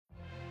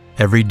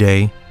Every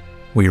day,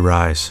 we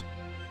rise,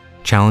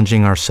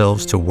 challenging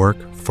ourselves to work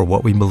for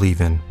what we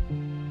believe in.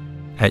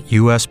 At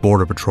U.S.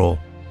 Border Patrol,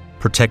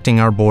 protecting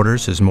our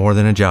borders is more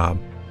than a job.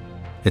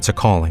 It's a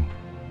calling.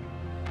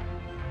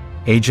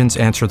 Agents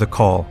answer the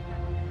call,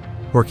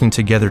 working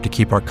together to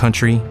keep our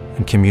country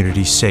and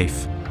communities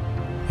safe.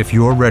 If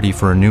you are ready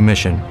for a new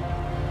mission,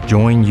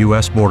 join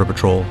U.S. Border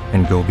Patrol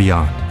and go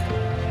beyond.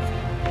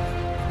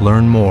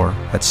 Learn more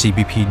at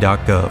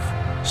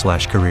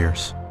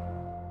cbp.gov/careers.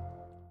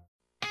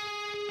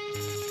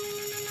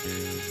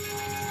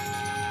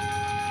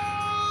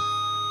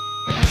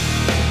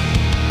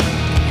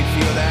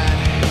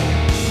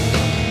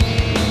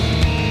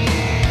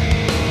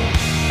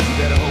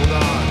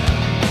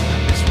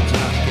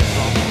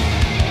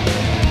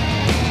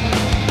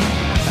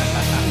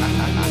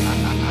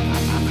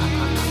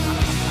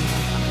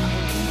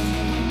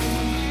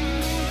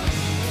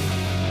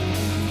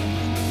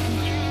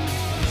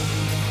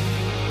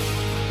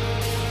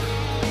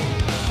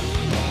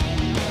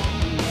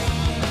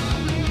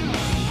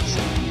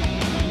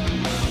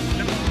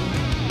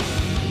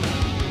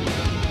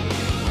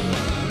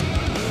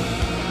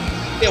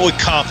 With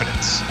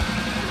confidence,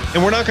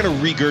 and we're not going to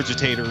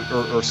regurgitate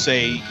or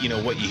say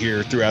what you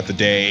hear throughout the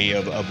day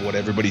of what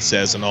everybody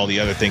says and all the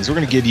other things. We're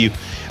going to give you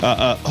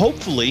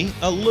hopefully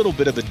a little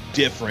bit of a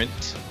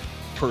different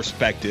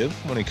perspective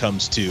when it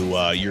comes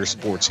to your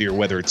sports here,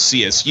 whether it's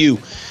CSU,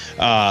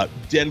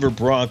 Denver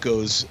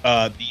Broncos,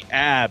 the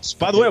Avs.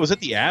 By the way, I was at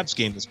the Avs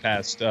game this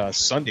past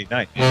Sunday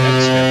night. Is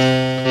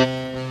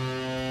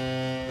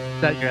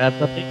that your Avs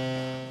update?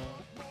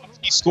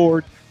 He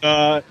scored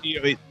 3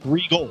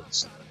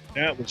 goals.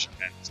 That was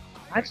fantastic.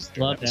 I just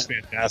love that. Was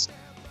fantastic.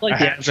 Like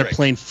the Avs are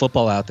playing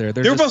football out there.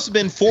 There must have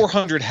been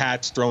 400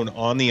 hats thrown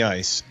on the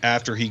ice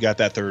after he got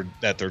that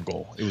third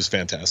goal. It was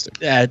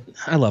fantastic. I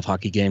love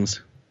hockey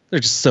games. They're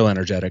just so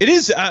energetic. It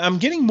is. I'm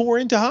getting more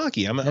into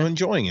hockey. I'm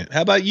enjoying it.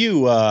 How about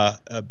you,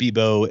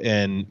 Bebo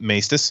and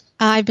Maestas?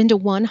 I've been to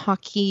one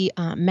hockey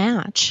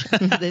match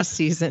this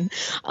season.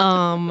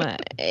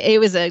 It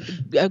was a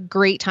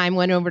great time.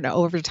 Went over to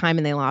overtime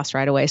and they lost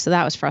right away, so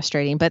that was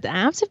frustrating. But the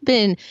Avs have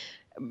been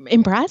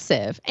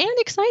impressive and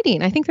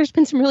exciting. I think there's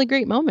been some really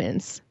great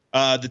moments.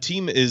 The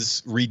team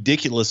is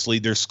ridiculously,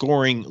 they're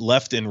scoring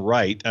left and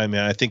right. I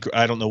mean,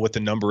 I don't know what the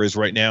number is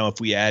right now. If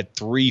we add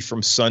 3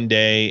 from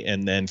Sunday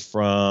and then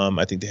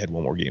I think they had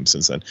one more game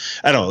since then.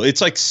 I don't know. It's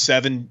like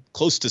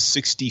close to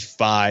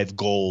 65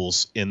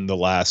 goals in the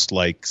last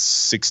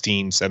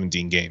 16,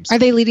 17 games. Are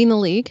they leading the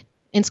league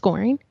in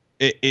scoring?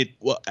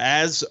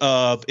 As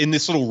of in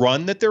this little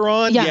run that they're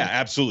on, yeah,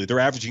 absolutely. They're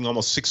averaging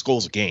almost 6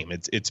 goals a game.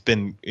 It's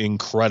been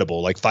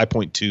incredible, like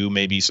 5.2,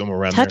 maybe somewhere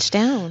around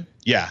touchdown. There.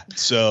 Yeah.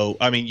 So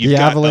I mean, the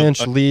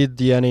Avalanche lead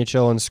the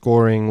NHL in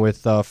scoring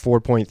with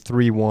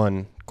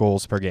 4.31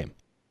 goals per game.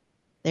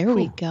 There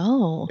we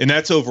go. And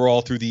that's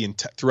overall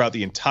throughout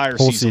the entire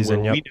whole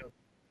season. Yep.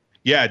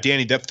 Yeah,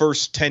 Danny, that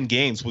first 10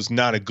 games was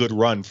not a good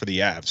run for the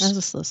Avs. That was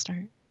a slow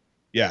start.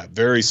 Yeah,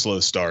 very slow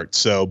start.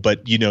 So,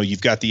 but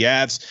you've got the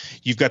Avs.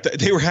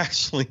 They were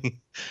actually,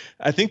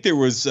 I think there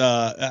was,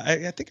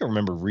 I think I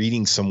remember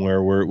reading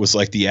somewhere where it was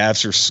like the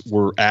Avs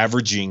were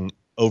averaging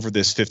over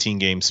this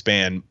 15-game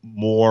span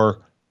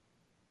more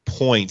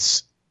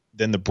points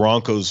than the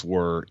Broncos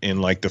were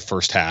in like the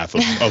first half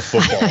of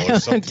football or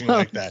something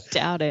like that.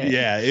 Doubt it.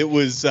 Yeah, it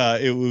was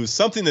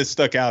something that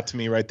stuck out to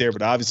me right there,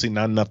 but obviously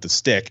not enough to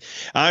stick.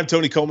 I'm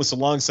Tony Comas,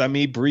 alongside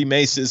me, Bree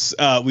Maces.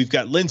 We've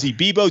got Lindsay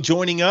Bebo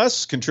joining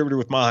us, contributor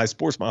with Mile High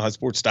Sports,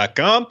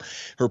 milehighsports.com.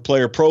 Her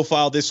player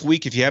profile this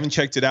week, if you haven't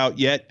checked it out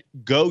yet,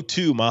 go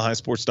to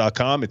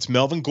milehighsports.com. It's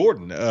Melvin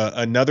Gordon,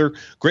 another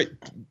great.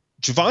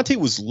 Javonte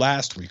was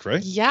last week,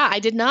 right? Yeah, I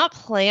did not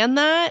plan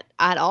that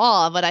at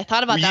all, but I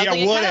thought about that.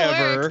 Yeah,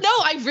 whatever. No,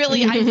 I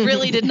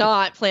really did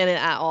not plan it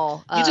at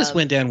all. You just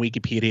went down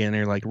Wikipedia and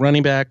you're like,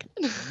 running back.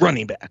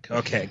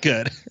 Okay,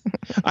 good.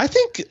 I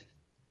think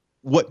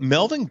what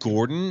Melvin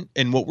Gordon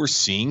and what we're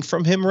seeing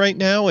from him right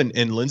now, and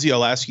Lindsay,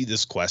 I'll ask you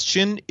this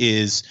question,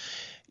 is,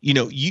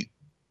 and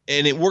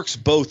it works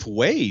both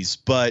ways,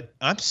 but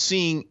I'm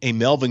seeing a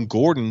Melvin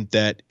Gordon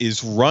that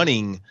is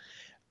running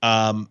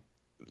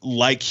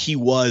like he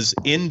was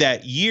in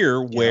that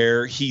year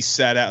where he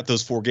sat out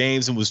those 4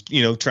 games and was,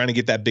 trying to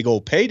get that big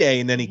old payday.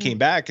 And then he came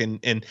back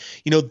and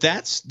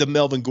that's the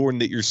Melvin Gordon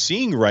that you're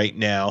seeing right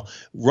now,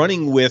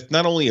 running with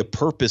not only a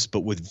purpose,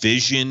 but with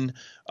vision.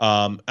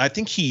 I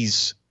think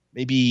he's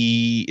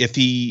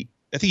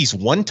he's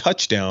 1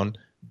 touchdown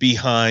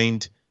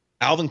behind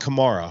Alvin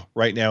Kamara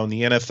right now in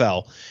the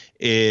NFL.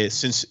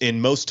 Since in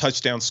most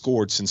touchdowns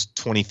scored since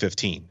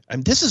 2015. I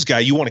mean, this is a guy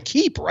you want to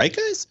keep, right,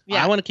 guys?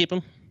 Yeah, I want to keep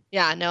him.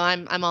 Yeah, no,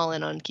 I'm all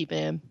in on keeping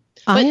him.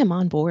 I am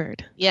on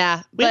board.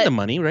 Yeah, we have the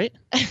money, right?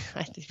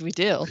 I think we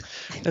do.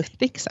 I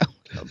think so.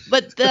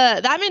 But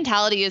that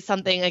mentality is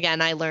something,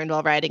 again, I learned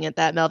while writing it,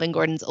 that Melvin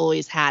Gordon's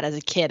always had as a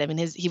kid. I mean,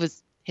 his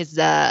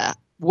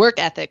work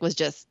ethic was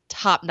just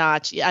top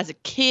notch. As a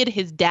kid,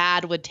 his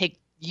dad would take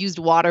used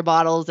water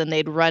bottles and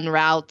they'd run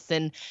routes.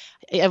 And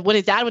when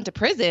his dad went to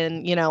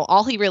prison,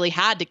 all he really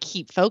had to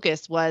keep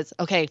focused was,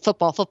 okay,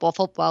 football, football,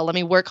 football. Let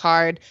me work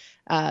hard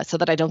so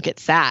that I don't get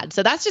sad.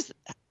 So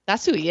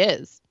that's who he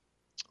is.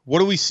 What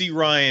do we see,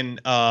 Ryan?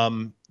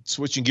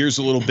 Switching gears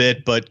a little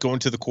bit, but going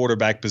to the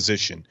quarterback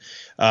position.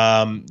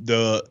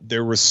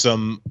 There was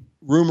some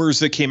rumors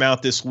that came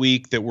out this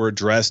week that were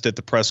addressed at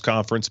the press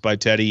conference by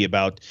Teddy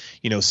about,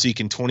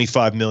 seeking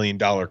 $25 million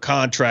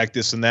contract,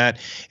 this and that.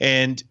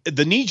 And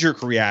the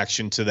knee-jerk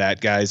reaction to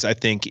that, guys, I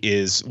think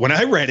is, when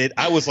I read it,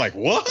 I was like,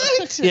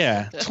 what?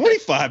 Yeah.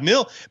 25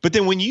 mil. But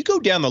then when you go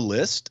down the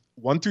list,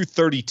 1 through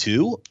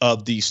 32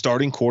 of the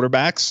starting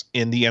quarterbacks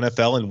in the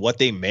NFL and what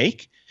they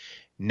make,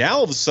 now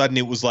all of a sudden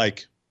it was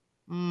like,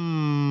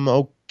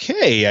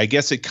 okay, I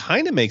guess it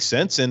kind of makes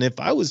sense. And if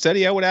I was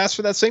Teddy, I would ask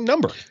for that same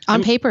number.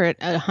 On paper, it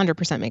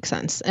 100% makes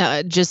sense.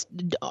 Just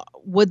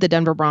would the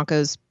Denver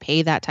Broncos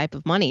pay that type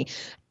of money?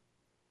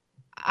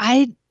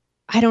 I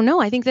don't know.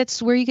 I think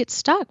that's where you get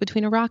stuck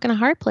between a rock and a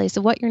hard place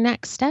of what your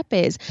next step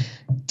is.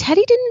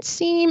 Teddy didn't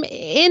seem,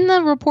 in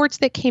the reports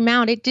that came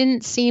out, it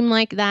didn't seem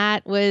like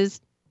that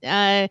was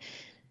a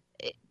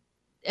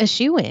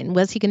shoe-in.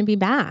 Was he going to be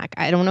back?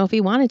 I don't know if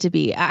he wanted to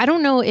be. I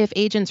don't know if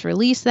agents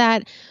release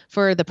that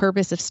for the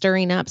purpose of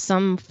stirring up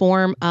some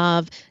form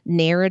of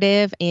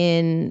narrative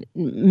in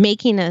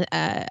making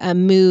a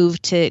move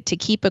to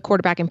keep a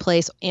quarterback in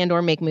place and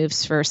or make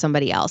moves for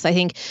somebody else. I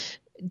think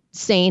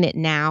saying it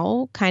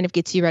now kind of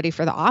gets you ready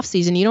for the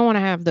offseason. You don't want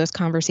to have those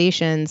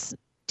conversations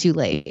too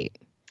late.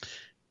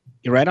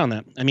 You're right on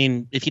that. I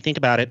mean, if you think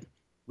about it,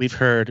 we've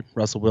heard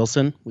Russell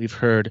Wilson, we've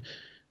heard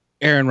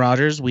Aaron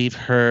Rodgers, we've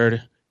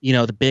heard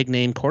the big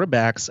name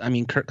quarterbacks. I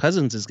mean, Kirk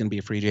Cousins is going to be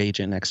a free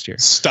agent next year.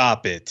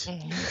 Stop it.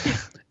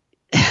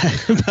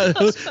 But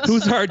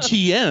who's our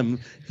GM?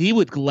 He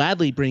would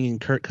gladly bring in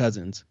Kirk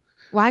Cousins.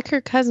 Why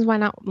Kirk Cousins? Why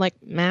not like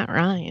Matt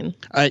Ryan?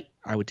 I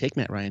would take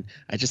Matt Ryan.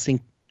 I just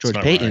think George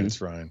It's Payton. Ryan's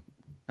Ryan.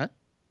 Huh?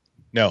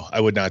 No, I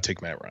would not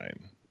take Matt Ryan.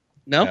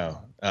 No?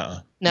 No,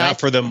 No, not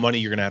for the money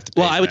you're going to have to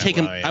pay. Well, I would Matt take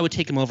him. Ryan. I would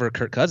take him over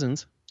Kirk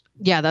Cousins.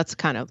 Yeah, that's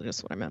kind of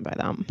just what I meant by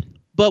that.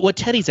 But what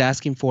Teddy's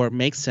asking for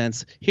makes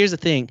sense. Here's the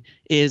thing: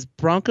 is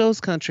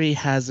Broncos country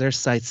has their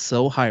sights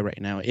so high right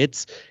now.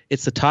 It's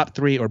the top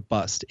 3 or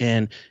bust.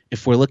 And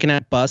if we're looking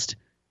at bust,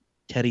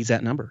 Teddy's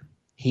that number.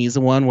 He's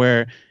the one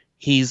where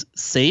he's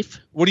safe.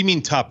 What do you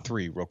mean top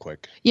 3, real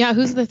quick? Yeah,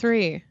 who's the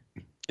 3?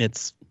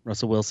 It's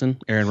Russell Wilson,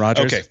 Aaron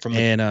Rodgers, Okay, from the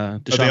and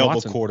Deshaun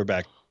available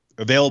Watson.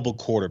 Available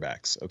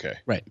quarterbacks. Okay.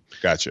 Right.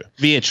 Gotcha.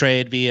 Via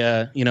trade,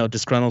 via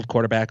disgruntled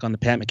quarterback on the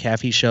Pat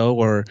McAfee show,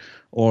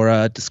 or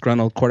a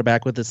disgruntled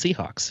quarterback with the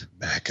Seahawks.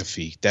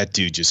 McAfee, that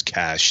dude just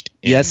cashed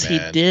in, Yes,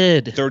 man. he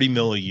did. $30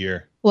 million a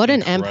year. What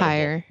an Incredible.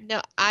 empire. No,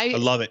 I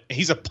love it.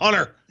 He's a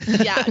punter.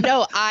 Yeah,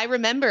 no, I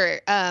remember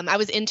I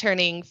was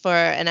interning for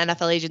an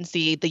NFL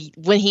agency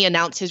when he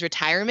announced his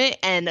retirement,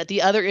 and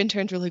the other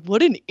interns were like,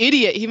 what an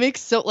idiot. He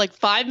makes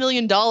 $5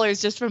 million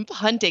just from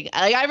hunting.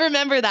 I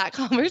remember that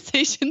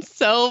conversation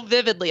so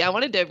vividly. I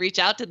wanted to reach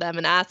out to them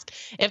and ask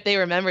if they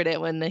remembered it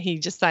when he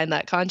just signed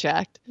that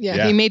contract.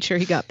 Yeah. He made sure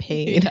he got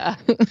paid. Yeah.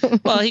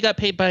 Well, he got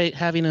paid by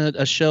having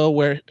a show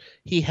where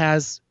he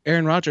has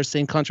Aaron Rodgers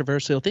saying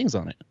controversial things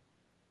on it.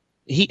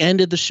 He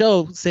ended the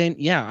show saying,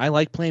 yeah, I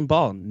like playing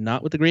ball,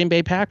 not with the Green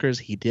Bay Packers.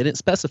 He didn't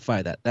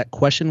specify that. That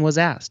question was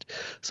asked.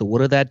 So what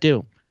did that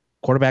do?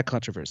 Quarterback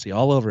controversy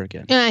all over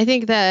again. Yeah, I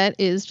think that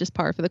is just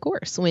par for the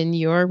course when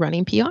you're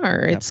running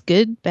PR. It's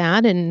good,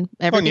 bad, and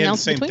everything You had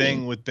else the same between.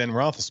 thing with Ben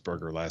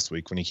Roethlisberger last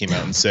week when he came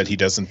out and said he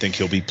doesn't think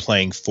he'll be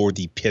playing for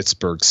the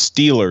Pittsburgh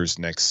Steelers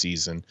next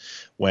season,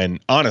 when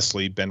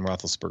honestly Ben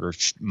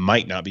Roethlisberger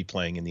might not be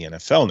playing in the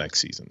NFL next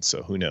season.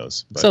 So who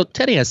knows? But, So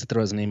Teddy has to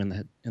throw his name in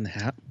the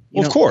hat.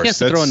 well, of course, he has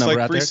to that's throw a number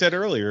like out Bree there. said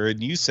earlier,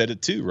 and you said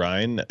it too,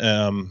 Ryan.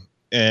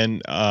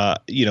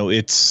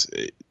 It's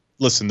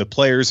listen. The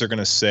players are going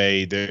to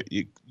say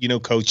that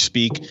coach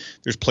speak.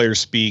 There's players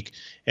speak,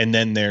 and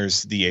then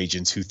there's the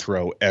agents who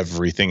throw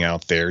everything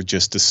out there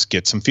just to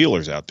get some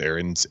feelers out there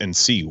and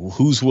see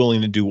who's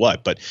willing to do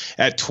what. But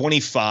at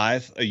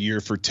 25 a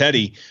year for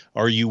Teddy,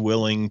 are you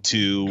willing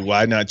to?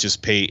 Why not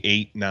just pay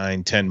 8,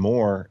 9, 10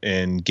 more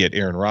and get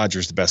Aaron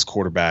Rodgers, the best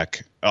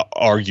quarterback,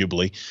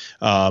 arguably,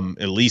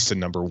 at least a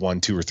number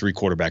 1, 2, or 3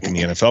 quarterback in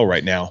the NFL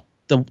right now?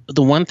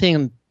 The one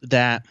thing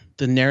that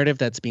the narrative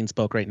that's being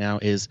spoke right now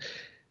is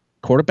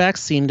quarterbacks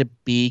seem to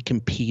be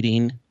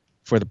competing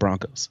for the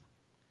Broncos.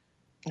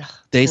 Ugh,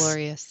 They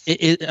glorious.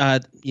 I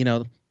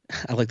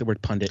like the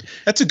word pundit.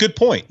 That's a good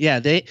point. Yeah,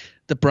 the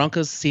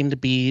Broncos seem to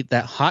be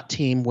that hot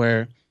team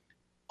where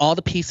all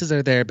the pieces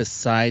are there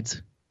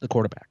besides the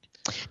quarterback.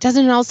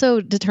 Doesn't it also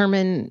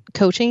determine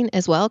coaching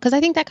as well? Because I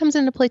think that comes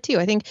into play too.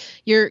 I think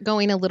you're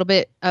going a little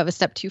bit of a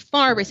step too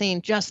far by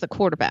saying just the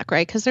quarterback,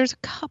 right? Because there's a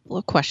couple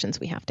of questions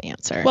we have to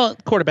answer. Well,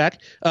 quarterback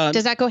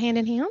does that go hand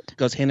in hand?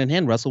 goes hand in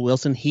hand. Russell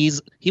Wilson, he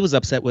was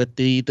upset with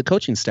the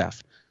coaching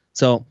staff.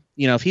 So,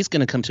 if he's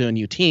going to come to a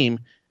new team,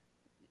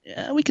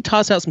 we could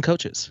toss out some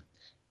coaches.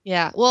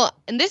 Yeah. Well,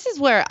 and this is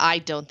where I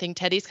don't think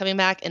Teddy's coming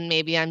back, and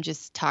maybe I'm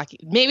just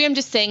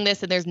saying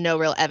this and there's no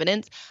real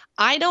evidence.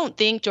 I don't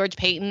think George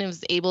Payton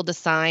was able to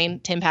sign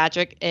Tim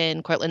Patrick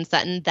and Cortland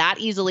Sutton that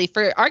easily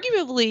for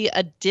arguably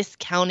a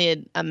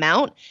discounted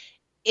amount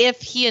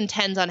if he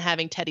intends on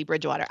having Teddy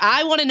Bridgewater.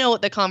 I want to know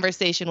what the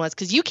conversation was,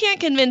 because you can't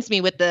convince me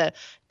with the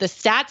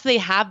stats they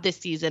have this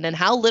season and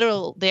how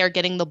little they are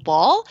getting the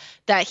ball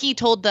that he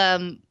told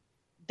them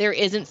there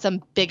isn't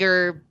some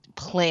bigger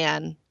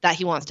plan that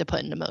he wants to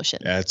put into motion.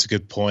 Yeah, that's a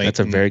good point.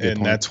 That's a very good point.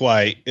 And that's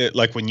why,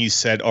 like when you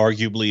said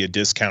arguably a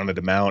discounted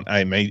amount,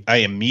 I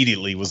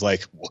immediately was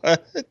like,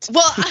 what?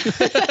 Well,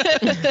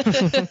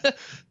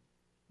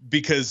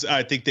 because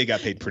I think they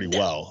got paid pretty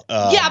well.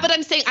 Yeah, but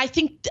I'm saying I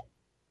think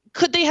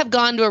could they have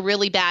gone to a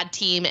really bad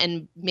team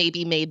and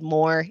maybe made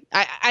more?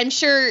 I'm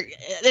sure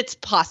it's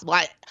possible.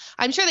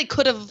 I'm sure they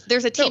could have.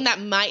 There's a team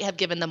that might have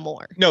given them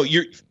more. No,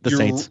 you're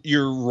Saints.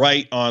 You're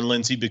right on,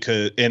 Lindsay,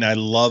 and I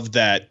love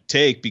that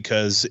take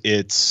because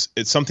it's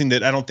something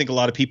that I don't think a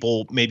lot of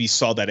people maybe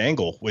saw that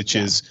angle, which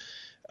is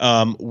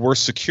we're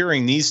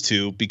securing these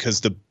two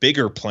because the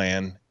bigger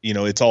plan,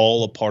 it's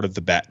all a part of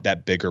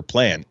that bigger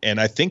plan. And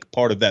I think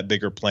part of that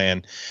bigger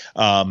plan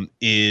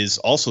is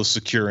also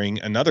securing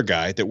another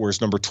guy that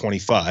wears number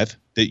 25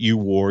 that you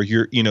wore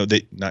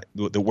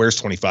that wears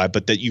 25,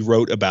 but that you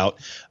wrote about,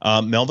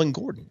 Melvin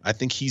Gordon. I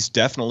think he's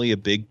definitely a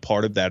big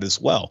part of that as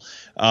well.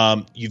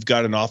 You've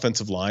got an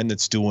offensive line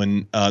that's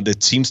doing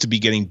that seems to be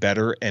getting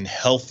better and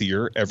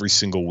healthier every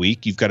single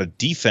week. You've got a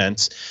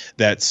defense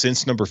that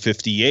since number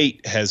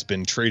 58 has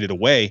been traded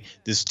away,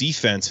 this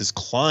defense has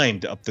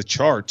climbed up the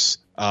charts.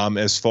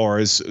 As far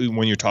as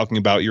when you're talking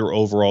about your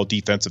overall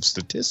defensive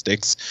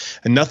statistics,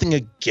 and nothing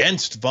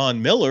against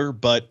Von Miller,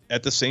 but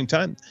at the same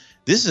time,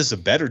 this is a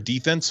better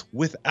defense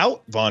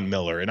without Von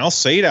Miller. And I'll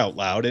say it out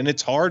loud, and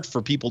it's hard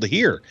for people to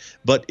hear,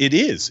 but it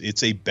is.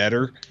 It's a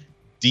better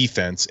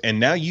defense.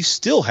 And now you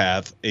still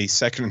have a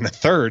second and a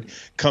third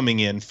coming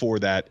in for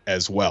that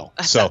as well.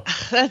 So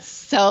that's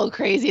so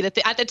crazy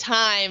to at the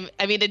time.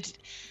 I mean,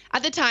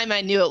 at the time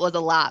I knew it was a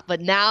lot,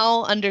 but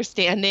now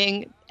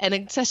understanding and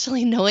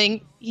especially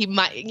knowing there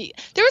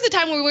was a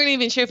time where we weren't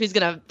even sure if he's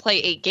going to play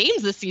 8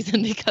 games this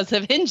season because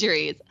of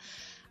injuries.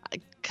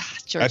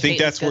 Gosh, George I think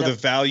Payton's that's where the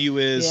value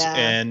is,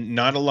 and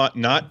not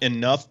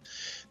enough.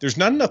 There's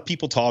not enough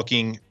people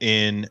talking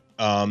in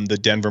the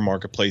Denver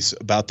marketplace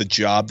about the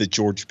job that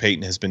George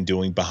Payton has been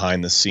doing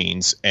behind the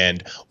scenes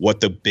and what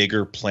the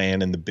bigger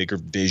plan and the bigger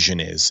vision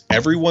is.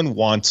 Everyone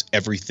wants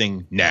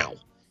everything now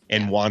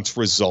and wants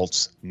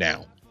results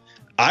now.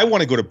 I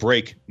want to go to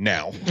break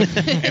now.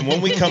 And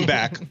when we come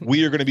back,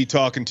 we are going to be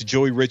talking to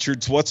Joey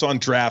Richards, What's on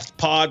Draft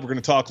Pod. We're going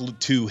to talk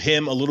to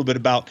him a little bit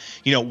about,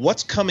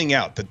 what's coming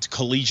out, the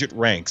collegiate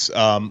ranks.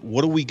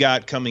 What do we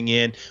got coming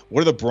in?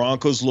 What are the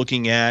Broncos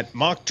looking at?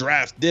 Mock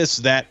draft, this,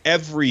 that,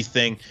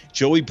 everything.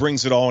 Joey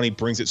brings it all, and he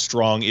brings it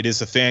strong. It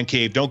is a fan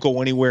cave. Don't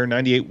go anywhere.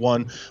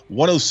 98.1,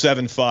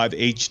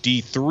 107.5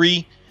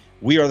 HD3.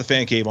 We are the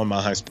Fan Cave on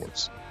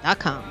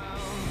MileHighSports.com.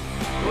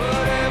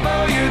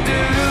 Whatever you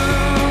do.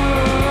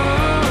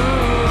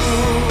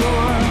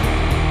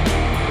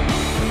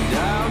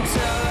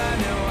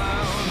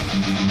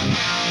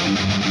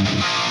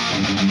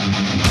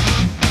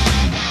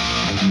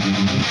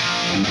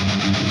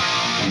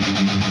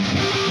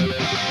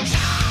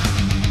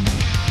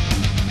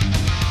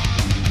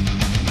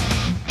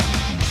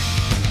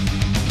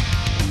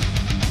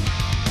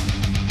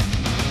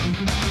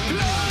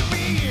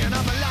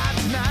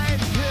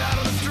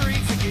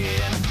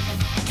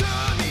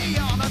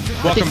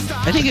 Welcome.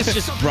 I think it's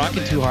just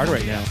rocking too hard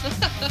right now.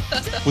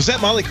 Was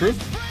that Motley Crue?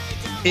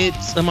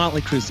 It's a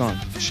Motley Crue song.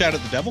 Shout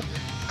at the Devil?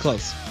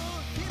 Close.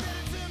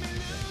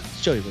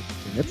 It's Joey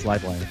Richardson. It's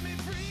Live Wire.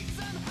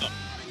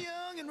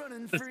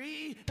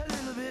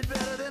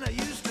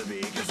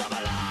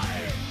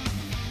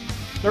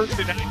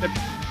 Thursday night.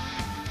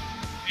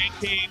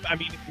 I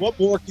mean, what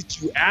more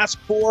could you ask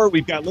for?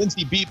 We've got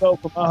Lindsay Bebo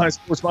from Mile High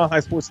Sports,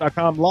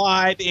 MileHighSports.com,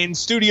 live in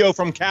studio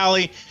from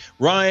Cali.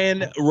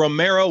 Ryan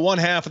Romero, one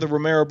half of the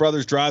Romero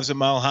brothers, drives at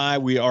Mile High.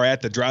 We are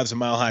at the Drives at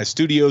Mile High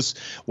studios.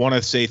 Want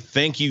to say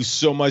thank you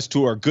so much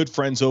to our good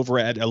friends over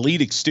at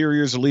Elite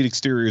Exteriors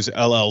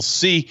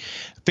LLC.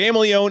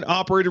 Family-owned,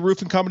 operated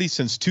roofing company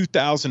since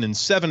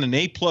 2007, an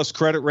A+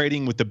 credit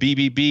rating with the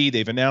BBB.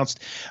 They've announced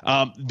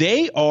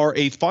they are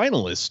a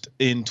finalist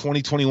in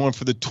 2021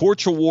 for the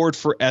Torch Award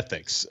for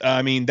Ethics.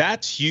 I mean,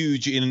 that's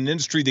huge in an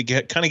industry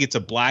that kind of gets a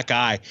black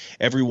eye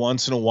every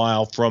once in a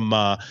while from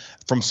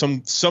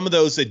some of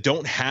those that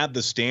don't have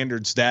the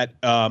standards that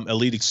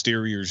Elite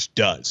Exteriors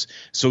does.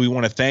 So we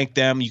want to thank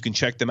them. You can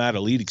check them out,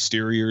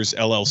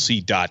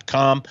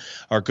 EliteExteriorsLLC.com.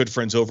 Our good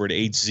friends over at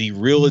HZ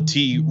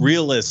Realty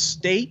Real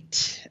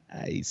Estate.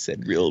 I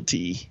said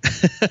realty.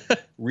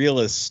 Real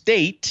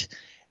estate,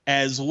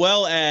 as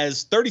well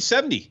as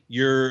 3070.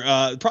 You're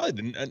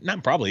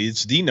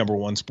it's the number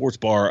one sports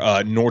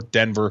bar, North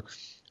Denver,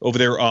 over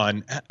there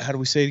on, how do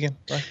we say it again?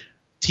 Right?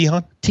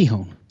 Tejon.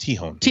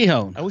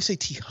 I always say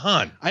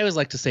Tejon. I always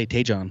like to say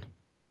Tejon.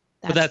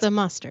 That's the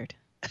mustard.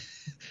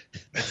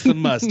 Some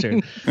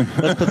mustard.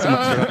 Let's put some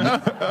mustard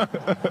on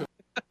it.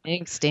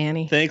 Thanks,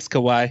 Danny. Thanks,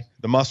 Kawhi.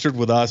 The mustard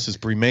with us is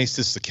Brie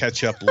Maestas, the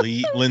ketchup,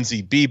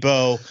 Lindsay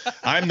Bebo.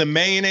 I'm the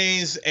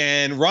mayonnaise.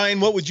 And Ryan,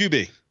 what would you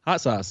be?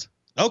 Hot sauce.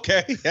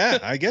 Okay. Yeah,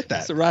 I get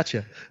that.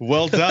 Sriracha.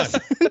 Well done.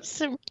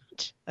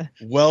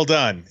 Well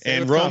done. Say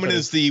And with Roman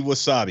confidence. is the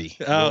wasabi.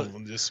 Oh.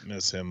 We'll just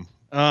miss him.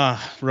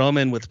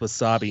 Roman with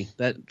wasabi.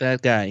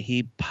 That guy,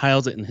 he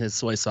piles it in his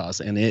soy sauce,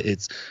 and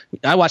it's.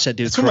 I watch that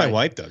dude. That's what cry. my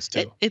wife does,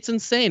 too. It's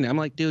insane. I'm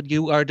like, dude,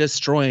 you are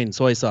destroying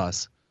soy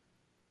sauce.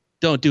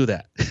 Don't do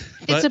that.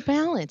 It's a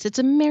balance. It's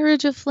a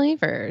marriage of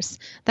flavors.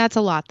 That's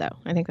a lot, though.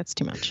 I think that's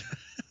too much.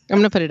 I'm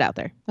going to put it out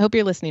there. I hope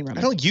you're listening, Roman.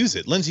 I don't use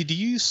it. Lindsay, do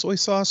you use soy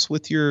sauce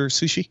with your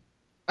sushi?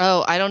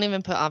 Oh, I don't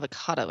even put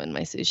avocado in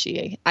my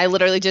sushi. I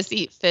literally just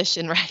eat fish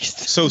and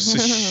rice. So,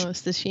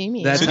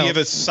 Sashimi. That's so do you how- have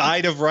a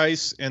side of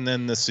rice and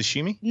then the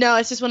sashimi? No,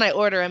 it's just when I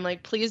order, I'm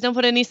like, please don't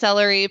put any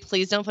celery.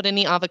 Please don't put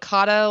any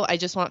avocado. I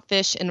just want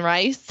fish and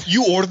rice.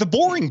 You order the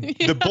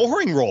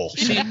boring roll.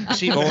 She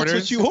That's orders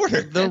what you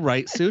order. the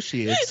right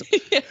sushi.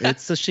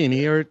 It's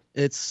sashimi or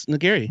it's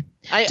nigiri.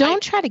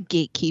 Don't try to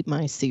gatekeep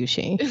my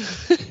sushi.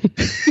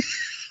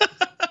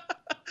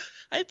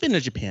 I've been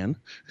to Japan.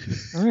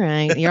 All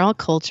right. You're all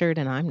cultured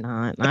and I'm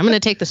not. I'm going to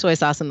take the soy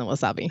sauce and the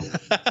wasabi.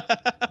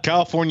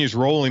 California's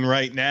rolling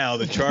right now.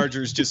 The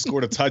Chargers just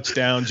scored a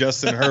touchdown.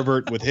 Justin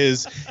Herbert with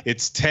his.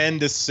 It's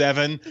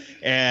 10-7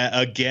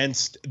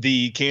 against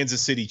the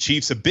Kansas City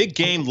Chiefs. A big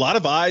game. A lot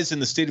of eyes in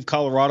the state of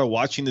Colorado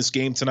watching this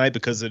game tonight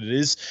because it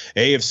is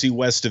AFC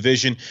West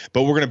Division.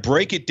 But we're going to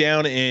break it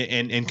down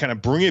and kind of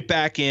bring it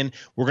back in.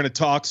 We're going to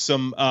talk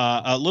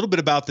a little bit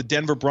about the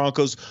Denver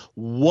Broncos.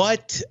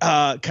 What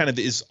kind of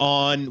is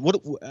on?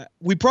 What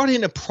we brought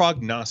in a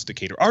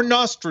prognosticator, our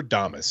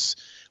Nostradamus,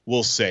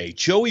 we'll say,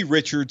 Joey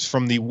Richards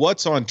from the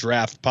What's on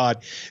Draft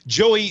pod.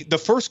 Joey, the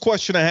first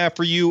question I have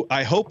for you,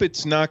 I hope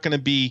it's not going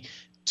to be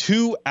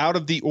too out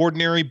of the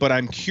ordinary, but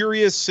I'm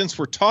curious, since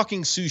we're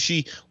talking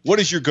sushi, what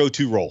is your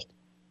go-to roll?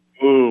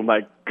 Ooh,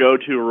 my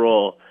go-to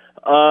roll.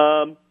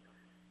 I'm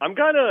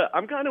kind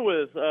of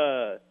with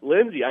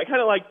Lindsay. I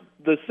kind of like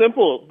the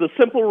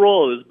simple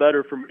roll is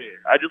better for me.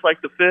 I just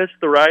like the fish,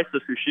 the rice, the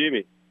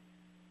sashimi.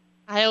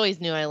 I always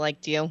knew I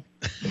liked you.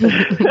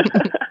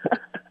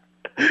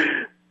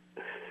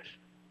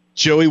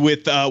 Joey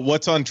with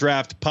What's on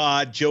Draft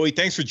pod. Joey,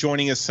 thanks for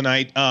joining us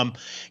tonight. A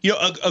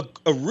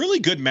really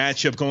good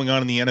matchup going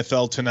on in the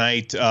NFL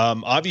tonight.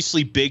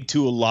 Obviously big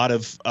to a lot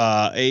of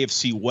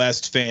AFC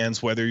West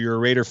fans, whether you're a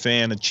Raider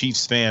fan, a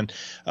Chiefs fan,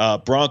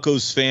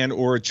 Broncos fan,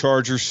 or a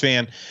Chargers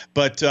fan.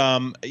 But,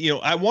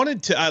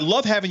 I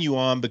love having you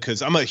on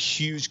because I'm a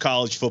huge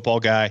college football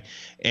guy.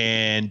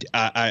 And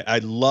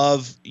I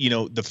love,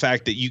 the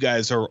fact that you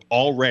guys are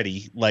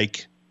already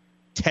like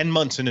 10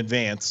 months in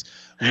advance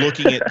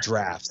looking at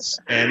drafts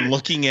and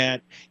looking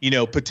at,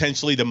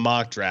 potentially the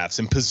mock drafts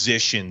and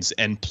positions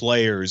and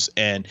players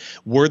and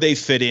where they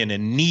fit in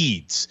and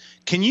needs.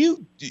 Can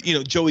you,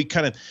 Joey,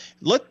 kind of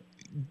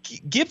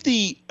give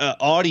the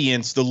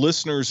audience, the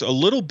listeners, a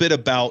little bit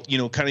about,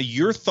 kind of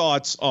your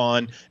thoughts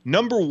on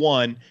number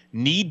one,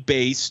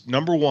 need-based,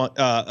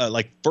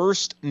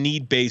 first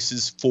need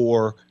bases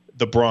for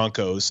the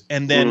Broncos,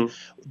 and then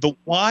the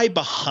why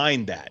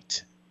behind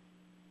that.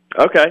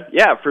 Okay,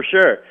 yeah, for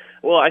sure.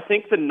 Well, I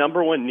think the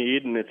number one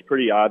need, and it's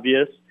pretty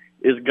obvious,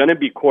 is going to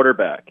be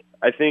quarterback.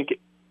 I think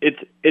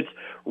it's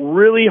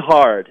really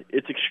hard.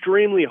 It's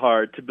extremely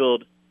hard to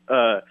build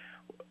a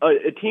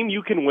team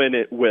you can win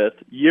it with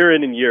year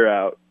in and year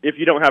out if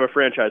you don't have a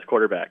franchise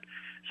quarterback.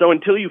 So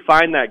until you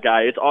find that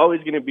guy, it's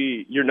always going to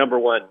be your number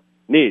one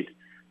need.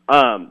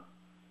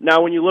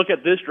 Now, when you look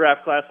at this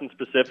draft class in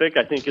specific,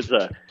 I think it's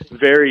a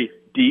very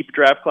deep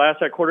draft class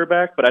at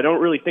quarterback, but I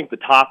don't really think the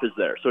top is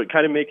there. So it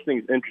kind of makes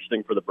things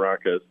interesting for the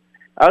Broncos.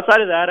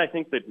 Outside of that, I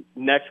think the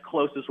next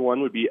closest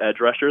one would be edge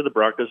rusher. The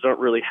Broncos don't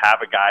really have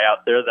a guy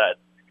out there that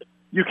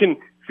you can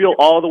feel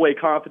all the way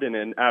confident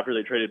in after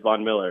they traded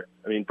Von Miller.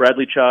 I mean,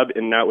 Bradley Chubb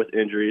in and out with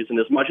injuries, and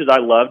as much as I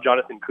love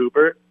Jonathan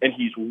Cooper, and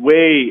he's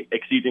way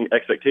exceeding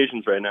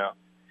expectations right now,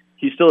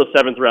 he's still a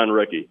seventh-round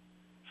rookie.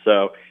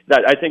 So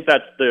I think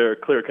that's their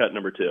clear-cut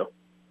number two.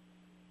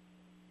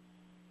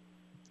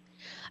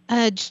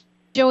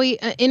 Joey,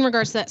 in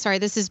regards to that, sorry,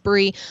 this is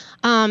Bree.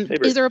 Hey, Bree.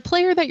 Is there a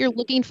player that you're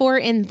looking for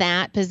in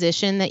that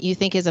position that you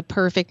think is a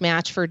perfect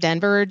match for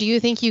Denver? Or do you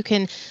think you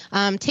can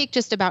take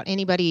just about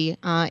anybody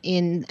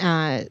in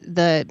I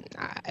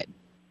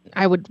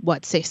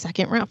would say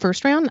second round,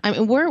 first round? I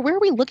mean, where are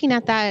we looking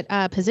at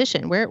that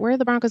position? Where are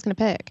the Broncos going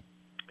to pick?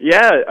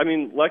 Yeah, I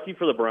mean, lucky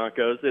for the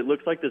Broncos, it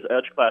looks like this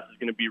edge class is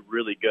going to be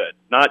really good.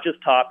 Not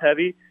just top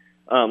heavy.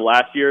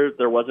 Last year,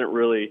 there wasn't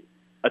really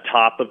a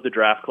top of the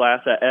draft class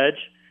at edge,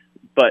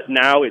 but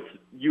now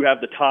you have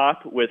the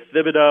top with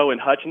Thibodeau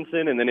and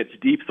Hutchinson, and then it's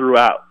deep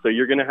throughout. So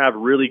you're going to have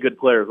really good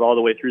players all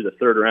the way through the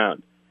third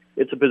round.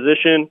 It's a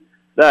position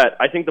that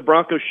I think the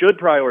Broncos should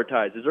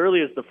prioritize as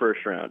early as the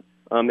first round,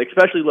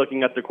 especially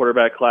looking at the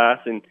quarterback class.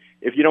 And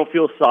if you don't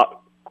feel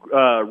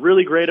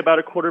really great about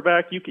a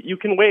quarterback, you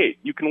can wait.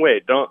 You can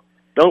wait. Don't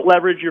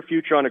leverage your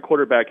future on a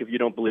quarterback if you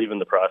don't believe in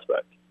the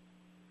prospect.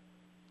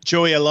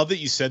 Joey, I love that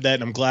you said that,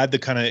 and I'm glad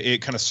that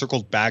it kind of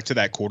circled back to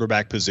that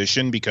quarterback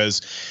position,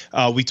 because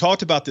we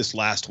talked about this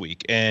last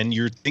week, and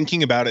you're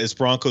thinking about it as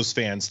Broncos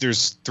fans.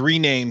 There's three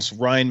names.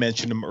 Ryan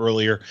mentioned them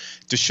earlier.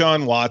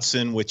 Deshaun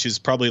Watson, which is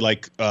probably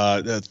like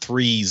the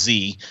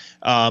 3Z,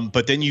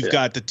 but then you've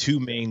got the two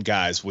main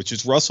guys, which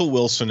is Russell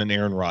Wilson and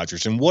Aaron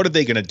Rodgers. And what are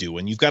they going to do?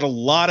 And you've got a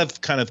lot of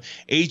kind of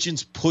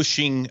agents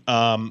pushing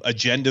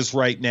agendas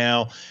right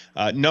now,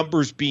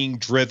 numbers being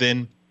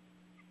driven.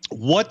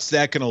 What's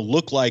that going to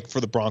look like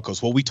for the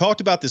Broncos? Well, we talked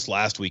about this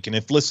last week. And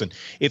if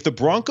the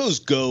Broncos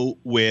go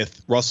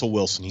with Russell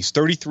Wilson, he's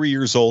 33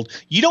 years old.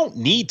 You don't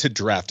need to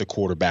draft a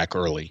quarterback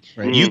early.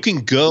 Right? You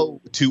can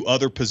go to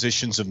other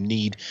positions of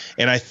need.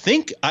 And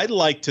I'd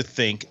like to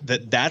think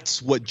that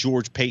that's what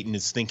George Paton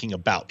is thinking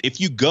about. If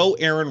you go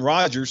Aaron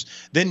Rodgers,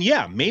 then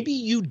yeah, maybe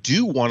you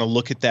do want to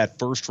look at that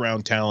first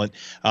round talent,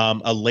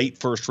 a late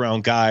first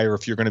round guy, or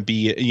if you're going to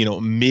be,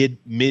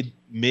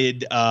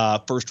 mid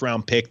first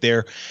round pick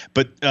there.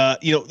 But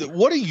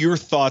what are your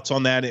thoughts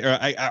on that?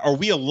 Are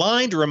we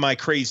aligned, or am I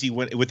crazy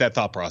with that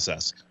thought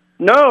process?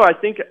 No, I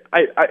think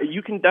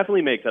you can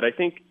definitely make that. I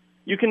think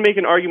you can make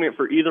an argument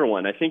for either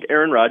one. I think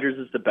Aaron Rodgers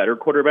is the better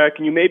quarterback,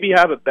 and you maybe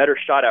have a better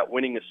shot at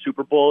winning a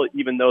Super Bowl,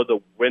 even though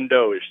the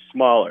window is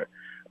smaller.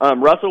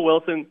 Russell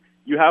Wilson,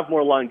 you have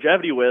more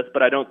longevity with,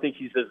 but I don't think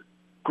he's as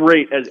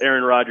great as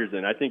Aaron Rodgers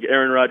is. I think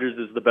Aaron Rodgers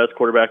is the best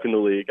quarterback in the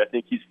league. I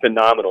think he's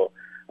phenomenal.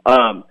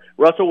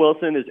 Russell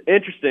Wilson is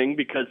interesting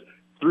because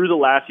through the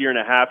last year and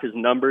a half, his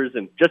numbers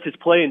and just his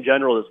play in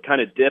general has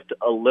kind of dipped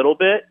a little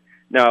bit.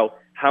 Now,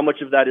 how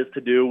much of that is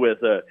to do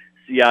with a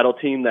Seattle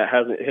team that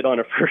hasn't hit on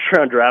a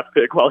first-round draft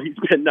pick while he's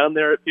been down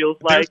there, it feels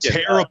like.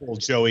 They're terrible,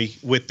 Joey,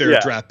 with their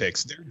draft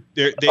picks.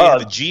 They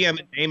have a GM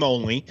in name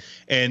only,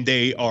 and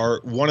they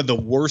are one of the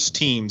worst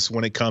teams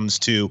when it comes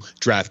to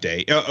draft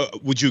day.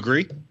 Would you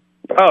agree?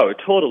 Oh,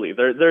 totally.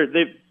 They're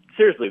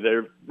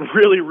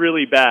really,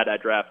 really bad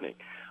at drafting.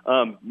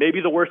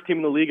 Maybe the worst team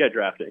in the league at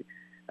drafting.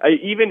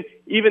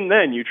 Even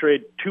then, you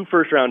trade 2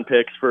 first-round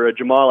picks for a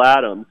Jamal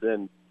Adams,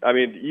 and I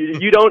mean,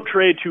 you don't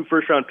trade 2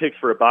 first-round picks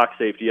for a box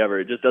safety ever.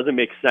 It just doesn't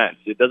make sense.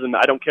 It doesn't.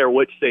 I don't care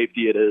which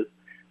safety it is.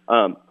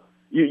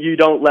 You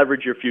don't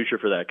leverage your future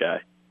for that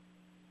guy.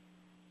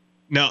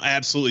 No,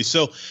 absolutely.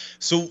 So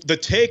the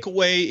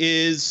takeaway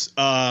is,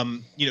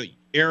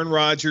 Aaron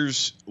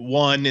Rodgers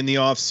won in the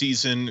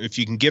offseason. If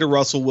you can get a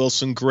Russell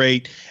Wilson,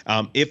 great.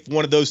 If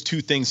one of those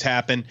two things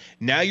happen,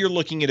 now you're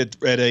looking at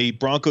a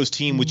Broncos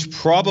team which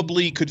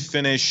probably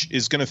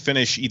is going to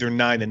finish either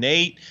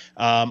 9-8.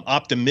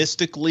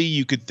 Optimistically,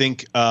 you could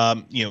think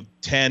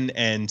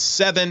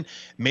 10-7.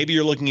 Maybe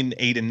you're looking at an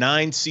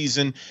 8-9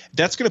 season.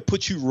 That's going to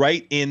put you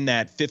right in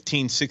that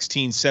 15,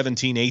 16,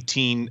 17,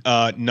 18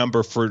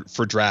 number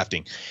for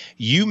drafting.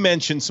 You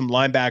mentioned some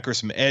linebackers,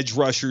 some edge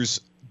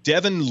rushers.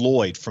 Devin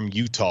Lloyd from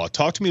Utah.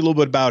 Talk to me a little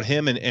bit about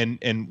him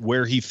and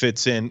where he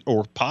fits in,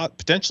 or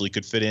potentially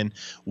could fit in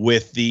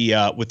with the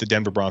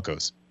Denver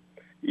Broncos.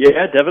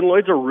 Yeah, Devin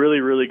Lloyd's a really,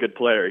 really good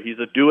player. He's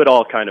a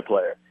do-it-all kind of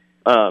player.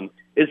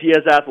 Is he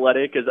as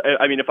athletic as?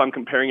 I mean, if I'm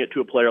comparing it to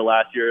a player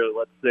last year,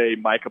 let's say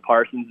Micah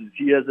Parsons, is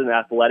he as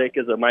athletic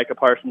as a Micah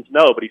Parsons?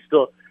 No, but he's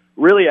still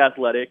really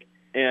athletic.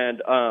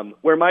 And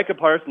where Micah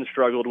Parsons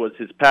struggled was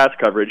his pass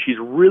coverage. He's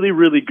really,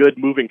 really good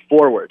moving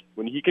forward.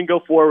 When he can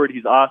go forward,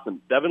 he's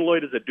awesome. Devin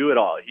Lloyd is a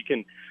do-it-all. He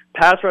can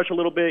pass rush a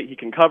little bit, he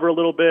can cover a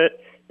little bit,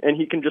 and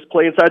he can just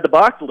play inside the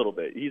box a little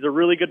bit. He's a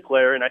really good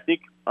player, and I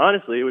think,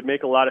 honestly, it would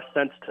make a lot of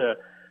sense to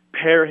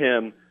pair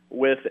him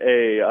with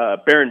a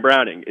Baron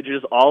Browning. It's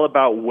just all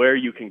about where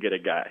you can get a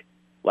guy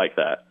like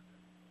that.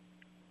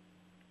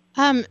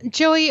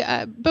 Joey,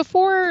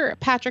 before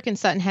Patrick and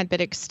Sutton had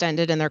been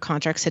extended and their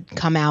contracts had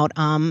come out,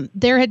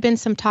 there had been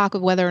some talk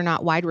of whether or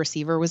not wide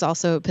receiver was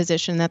also a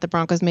position that the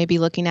Broncos may be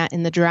looking at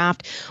in the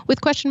draft,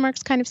 with question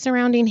marks kind of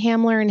surrounding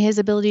Hamler and his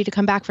ability to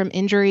come back from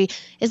injury.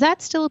 Is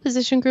that still a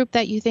position group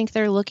that you think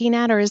they're looking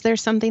at, or is there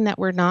something that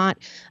we've not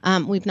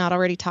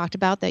already talked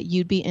about that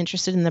you'd be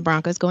interested in the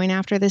Broncos going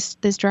after this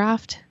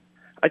draft?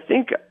 I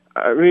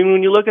mean,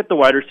 when you look at the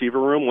wide receiver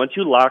room, once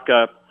you lock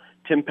up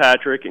Tim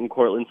Patrick and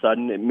Courtland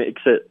Sutton, it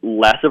makes it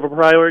less of a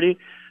priority.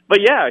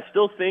 But yeah, I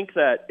still think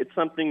that it's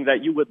something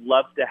that you would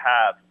love to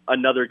have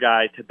another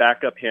guy to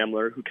back up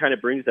Hamler who kind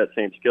of brings that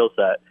same skill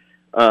set.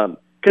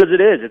 Because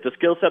it's a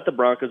skill set the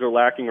Broncos are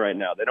lacking right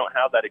now. They don't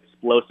have that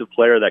explosive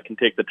player that can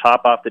take the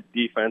top off the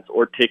defense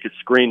or take a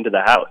screen to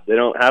the house. They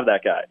don't have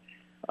that guy.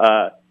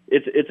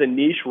 It's a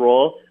niche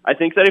role. I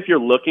think that if you're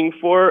looking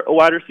for a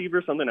wide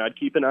receiver, something I'd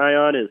keep an eye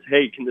on is,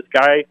 hey,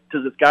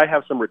 does this guy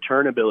have some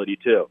return ability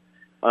too?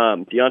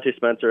 Deontay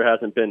Spencer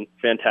hasn't been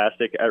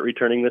fantastic at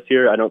returning this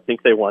year. I don't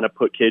think they want to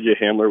put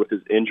KJ Hamler with his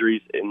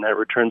injuries in that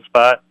return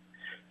spot.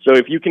 So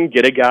if you can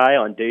get a guy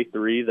on day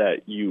 3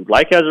 that you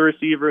like as a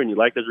receiver and you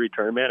like as a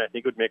return man, I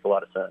think it would make a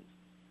lot of sense.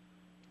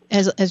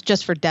 As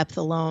just for depth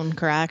alone,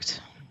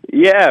 correct?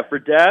 Yeah, for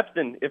depth,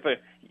 and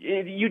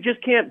you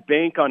just can't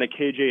bank on a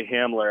KJ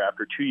Hamler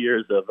after 2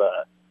 years of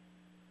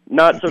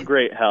not so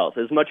great health.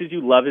 As much as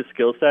you love his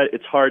skill set,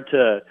 it's hard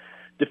to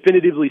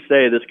definitively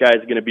say this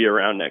guy's going to be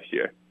around next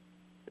year.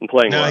 and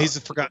playing well. No, he's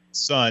a forgotten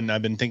son.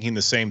 I've been thinking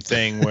the same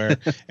thing where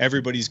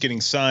everybody's getting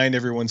signed,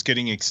 everyone's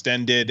getting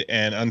extended,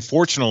 and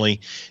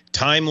unfortunately,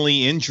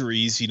 timely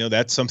injuries,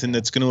 that's something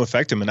that's going to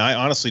affect him. And I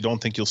honestly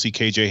don't think you'll see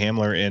KJ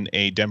Hamler in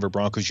a Denver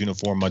Broncos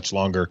uniform much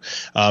longer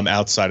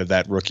outside of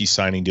that rookie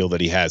signing deal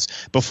that he has.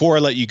 Before I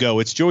let you go,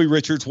 it's Joey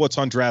Richards, What's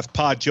on Draft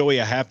Pod. Joey,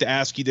 I have to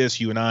ask you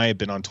this. You and I have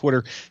been on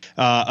Twitter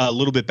a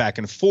little bit back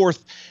and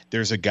forth.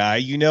 There's a guy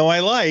I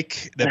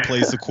like that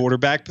plays the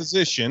quarterback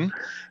position,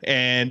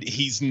 and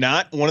he's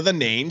not one of the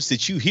names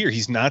that you hear.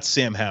 He's not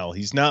Sam Howell.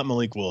 He's not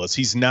Malik Willis.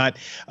 He's not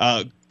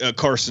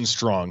Carson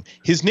Strong.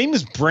 His name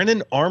is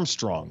Brennan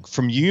Armstrong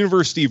from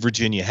University of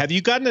Virginia. Have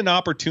you gotten an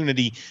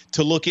opportunity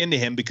to look into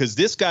him? Because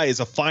this guy is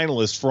a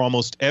finalist for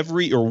was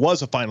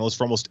a finalist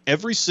for almost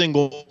every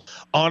single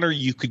honor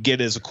you could get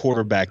as a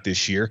quarterback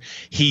this year.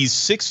 He's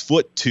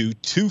 6'2",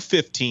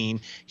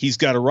 215. He's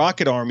got a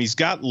rocket arm. He's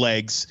got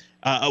legs.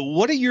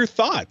 What are your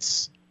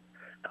thoughts?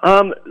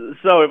 So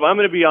if I'm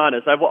going to be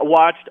honest, I've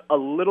watched a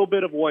little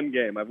bit of one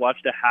game. I've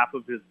watched a half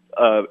of his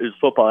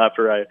football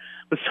after I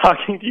was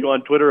talking to you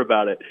on Twitter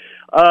about it.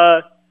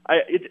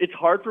 It's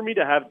hard for me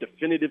to have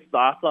definitive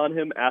thoughts on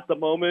him at the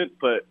moment,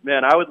 but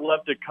man, I would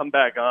love to come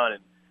back on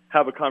and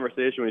have a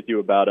conversation with you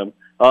about him.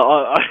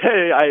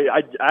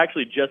 I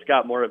actually just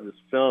got more of his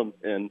film,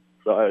 and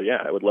so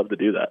I would love to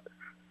do that.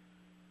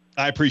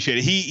 I appreciate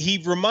it.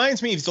 He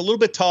reminds me, he's a little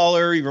bit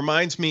taller. He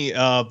reminds me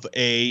of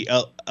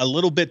a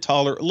little bit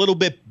taller, a little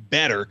bit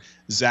better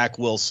Zach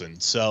Wilson.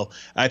 So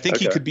I think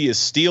he could be a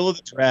steal of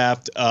the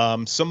draft.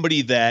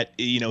 Somebody that,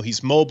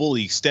 he's mobile,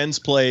 he extends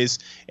plays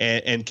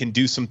and can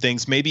do some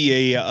things.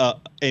 Maybe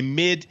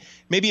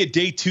maybe a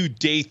day 2,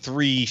 day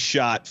 3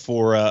 shot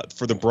for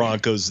the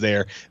Broncos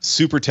there.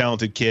 Super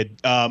talented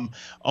kid.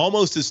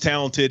 Almost as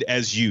talented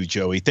as you,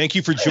 Joey. Thank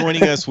you for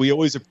joining us. We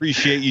always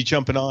appreciate you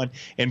jumping on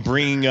and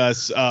bringing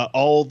us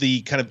all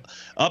the kind of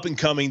up and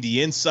coming,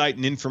 the insight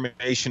and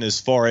information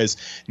as far as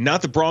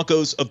not the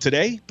Broncos of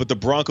today, but the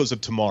Broncos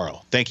of tomorrow.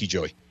 Thank you,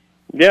 Joey.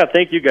 Yeah,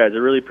 thank you guys. I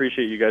really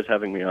appreciate you guys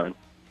having me on.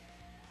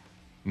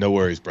 No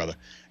worries, brother.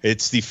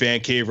 It's the Fan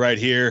Cave right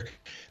here.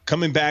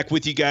 Coming back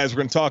with you guys,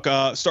 we're going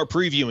to start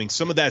previewing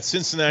some of that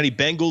Cincinnati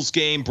Bengals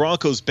game,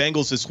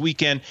 Broncos-Bengals this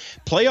weekend,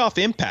 playoff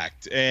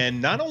impact,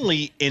 and not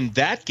only in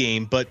that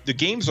game, but the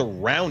games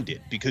around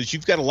it, because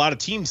you've got a lot of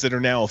teams that are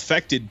now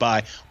affected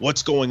by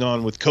what's going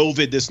on with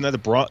COVID. This and that.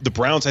 The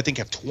Browns, I think,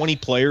 have 20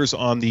 players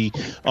on the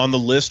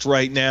list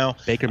right now.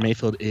 Baker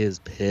Mayfield is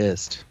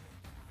pissed.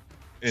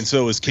 And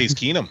so is Case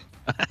Keenum.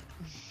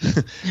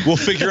 We'll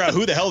figure out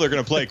who the hell they're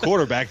going to play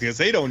quarterback because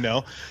they don't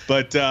know.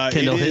 But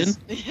Kendall Hinton?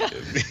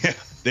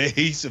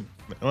 He's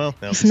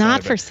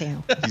not for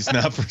sale. He's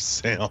not for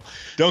sale.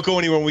 Don't go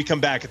anywhere when we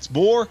come back. It's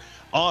more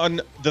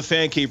on the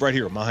Fan Cave right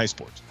here on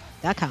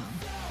MyHighSports.com.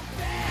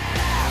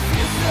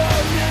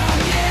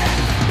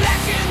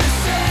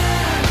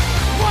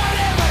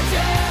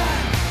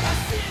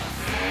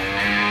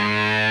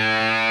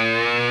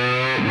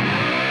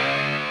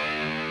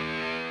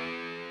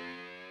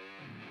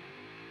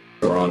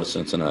 We're on to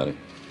Cincinnati.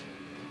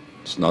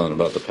 It's nothing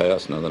about the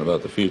past, nothing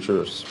about the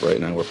future. Right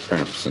now, we're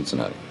preparing for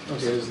Cincinnati.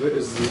 Okay,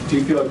 do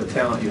you feel like the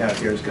talent you have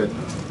here is good?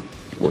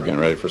 We're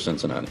getting ready for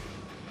Cincinnati.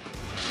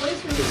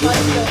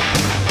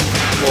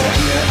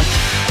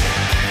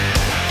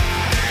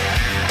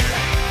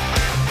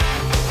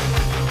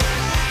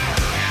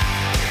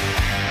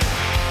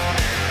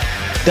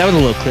 That was a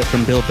little clip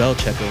from Bill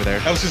Belichick over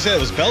there. I was going to say, it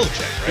was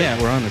Belichick, right? Yeah,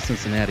 we're on to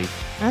Cincinnati.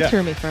 That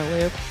threw me for a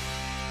loop.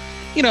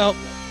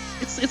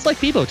 It's like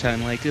Bebo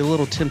time, like a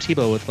little Tim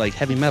Tebow with like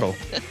heavy metal.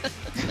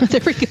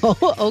 There we go.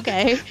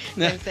 Okay.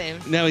 Same.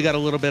 Now we got a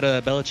little bit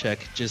of Belichick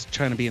just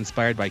trying to be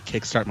inspired by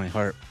Kickstart My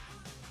Heart.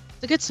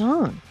 It's a good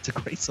song. It's a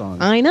great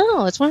song. I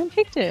know. That's why I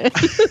picked it.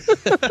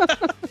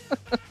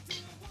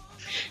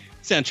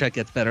 Soundtrack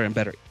gets better and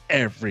better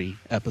every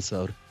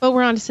episode. But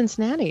we're on to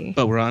Cincinnati.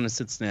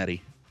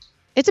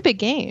 It's a big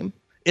game.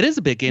 It is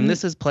a big game.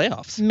 This is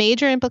playoffs.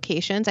 Major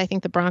implications. I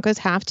think the Broncos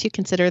have to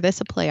consider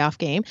this a playoff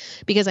game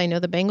because I know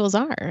the Bengals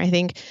are. I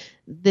think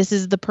this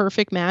is the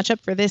perfect matchup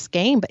for this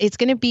game. But it's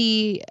going to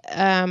be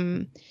a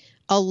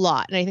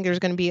lot. And I think there's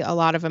going to be a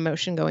lot of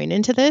emotion going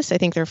into this. I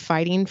think they're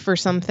fighting for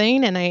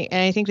something. And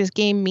I think this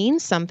game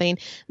means something.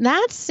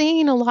 That's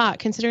saying a lot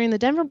considering the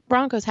Denver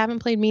Broncos haven't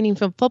played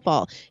meaningful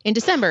football in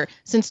December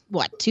since,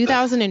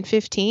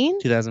 2015?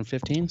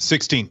 2015?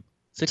 16.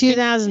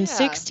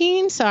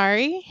 2016? Yeah.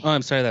 Sorry. Oh,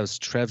 I'm sorry. That was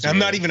Trev's. I'm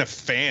not even a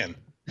fan.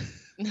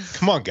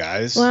 Come on,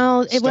 guys.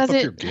 Well, it wasn't.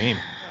 Up your game.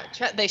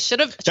 They should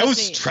have. That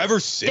was Trevor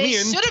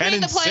Siemian.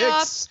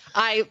 10-6.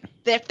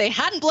 If they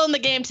hadn't blown the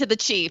game to the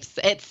Chiefs,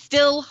 it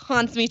still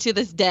haunts me to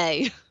this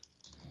day.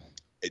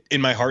 In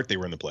my heart, they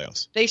were in the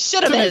playoffs. They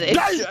should have been. It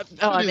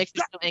makes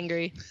me so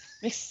angry. It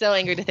makes me so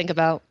angry to think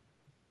about.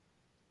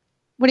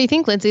 What do you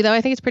think, Lindsay, though?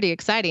 I think it's pretty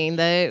exciting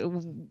that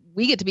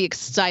we get to be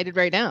excited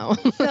right now.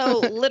 So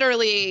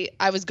literally,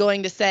 I was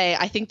going to say,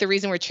 I think the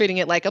reason we're treating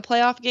it like a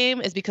playoff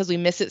game is because we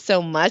miss it so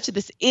much.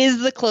 This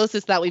is the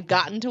closest that we've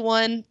gotten to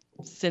one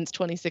since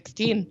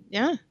 2016.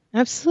 Yeah.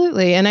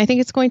 Absolutely. And I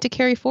think it's going to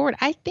carry forward.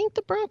 I think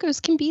the Broncos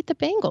can beat the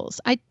Bengals.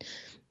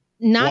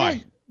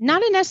 Why?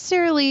 Not a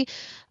necessarily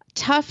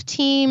tough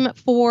team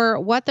for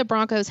what the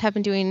Broncos have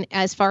been doing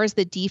as far as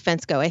the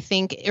defense go. I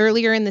think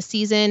earlier in the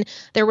season,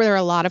 there were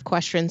a lot of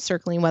questions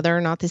circling whether or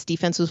not this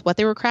defense was what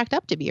they were cracked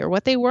up to be or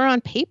what they were on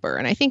paper.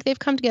 And I think they've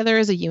come together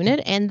as a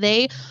unit, and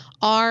they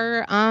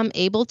are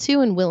able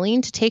to and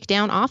willing to take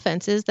down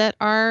offenses that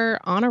are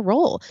on a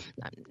roll.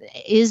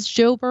 Is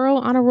Joe Burrow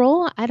on a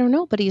roll? I don't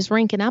know, but he's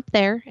ranking up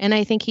there. And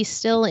I think he's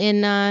still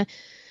in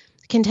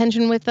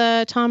contention with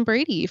Tom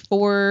Brady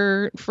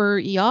for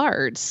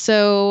yards.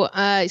 So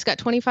he's got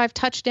 25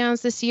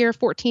 touchdowns this year,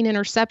 14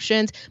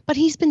 interceptions, but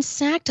he's been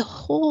sacked a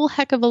whole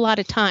heck of a lot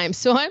of times.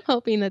 So I'm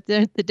hoping that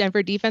the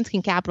Denver defense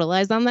can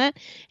capitalize on that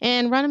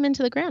and run him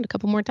into the ground a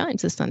couple more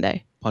times this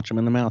Sunday. Punch him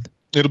in the mouth.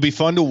 It'll be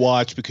fun to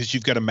watch because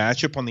you've got a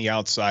matchup on the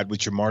outside with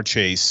Jamar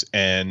Chase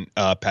and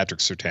Patrick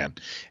Surtain.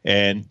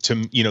 And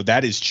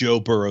that is Joe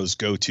Burrow's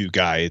go-to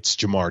guy. It's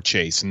Jamar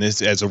Chase. And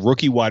this, as a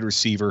rookie wide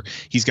receiver,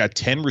 he's got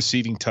 10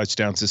 receiving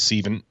touchdowns this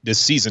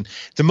season,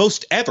 the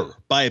most ever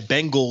by a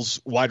Bengals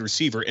wide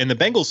receiver. And the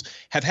Bengals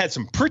have had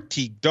some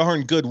pretty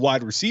darn good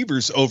wide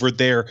receivers over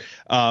their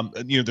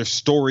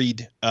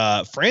storied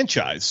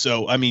franchise.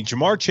 So, I mean,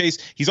 Jamar Chase,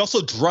 he's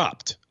also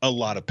dropped a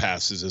lot of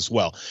passes as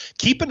well.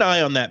 Keep an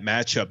eye on that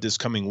matchup this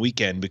coming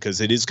weekend because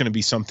it is going to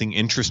be something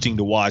interesting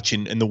to watch.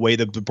 And the way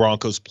that the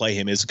Broncos play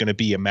him is going to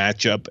be a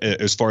matchup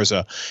as far as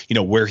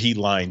where he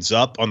lines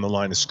up on the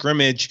line of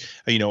scrimmage.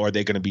 Are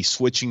they going to be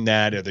switching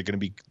that? Are they going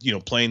to be,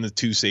 playing the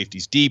two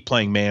safeties deep,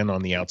 playing man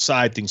on the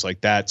outside, things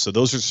like that? So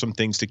those are some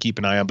things to keep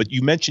an eye on. But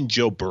you mentioned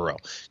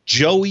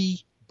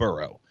Joey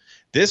Burrow.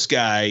 This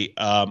guy,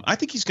 I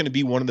think he's going to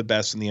be one of the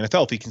best in the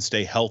NFL if he can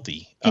stay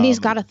healthy. And he's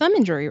got a thumb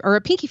injury or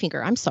a pinky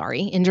finger.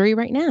 Injury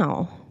right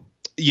now.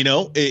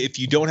 If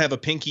you don't have a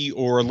pinky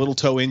or a little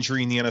toe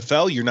injury in the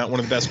NFL, you're not one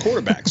of the best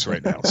quarterbacks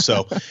right now.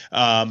 So,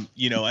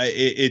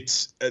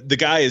 it's the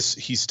guy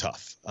he's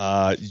tough.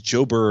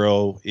 Joe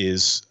Burrow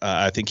is,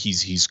 I think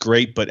he's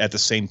great, but at the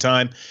same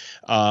time,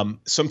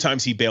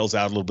 sometimes he bails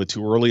out a little bit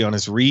too early on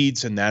his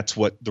reads, and that's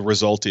what the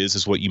result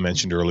is what you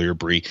mentioned earlier,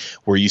 Bree,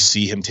 where you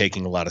see him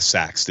taking a lot of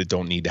sacks that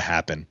don't need to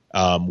happen,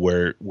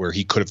 where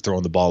he could have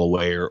thrown the ball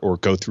away or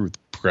go through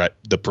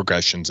the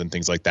progressions and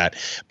things like that.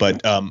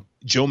 But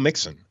Joe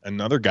Mixon,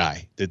 another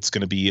guy that's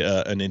going to be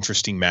an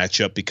interesting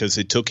matchup because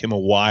it took him a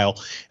while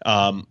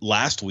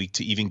last week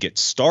to even get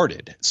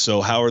started.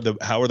 So how are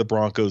the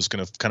Broncos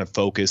going to kind of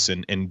focus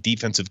and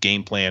defensive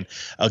game plan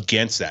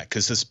against that?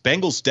 Because this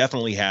Bengals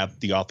definitely have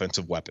the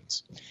offensive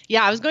weapons.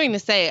 Yeah, I was going to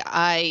say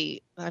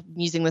I'm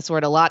using this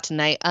word a lot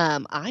tonight.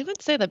 I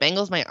would say the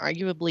Bengals might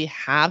arguably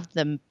have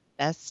the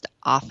best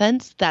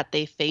offense that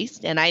they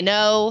faced. And I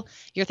know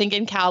you're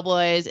thinking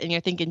Cowboys and you're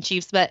thinking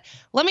Chiefs, but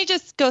let me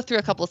just go through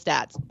a couple of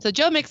stats. So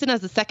Joe Mixon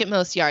has the second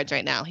most yards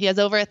right now. He has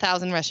over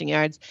 1,000 rushing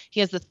yards.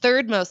 He has the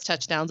third most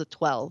touchdowns with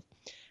 12.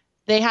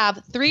 They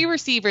have three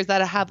receivers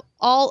that have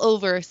all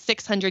over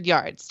 600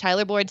 yards.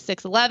 Tyler Boyd,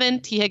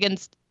 6'11", T.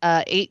 Higgins,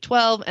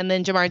 8'12", and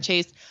then Jamar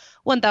Chase,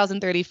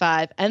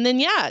 1,035. And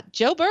then,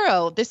 Joe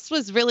Burrow, this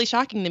was really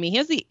shocking to me. He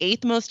has the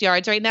 8th most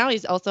yards right now.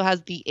 He also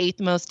has the 8th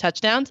most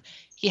touchdowns.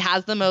 He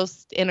has the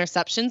most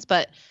interceptions,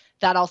 but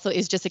that also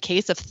is just a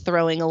case of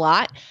throwing a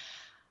lot.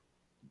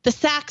 The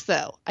sacks,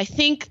 though, I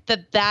think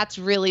that's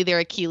really their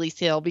Achilles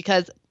heel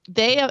because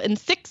they have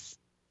six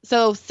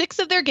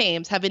of their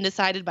games have been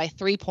decided by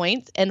 3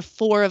 points, and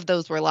 4 of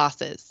those were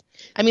losses.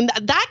 I mean,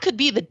 that could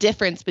be the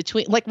difference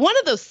between, one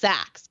of those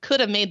sacks could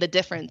have made the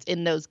difference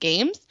in those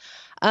games.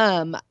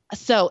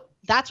 So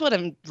that's what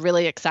I'm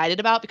really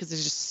excited about because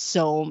there's just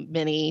so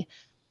many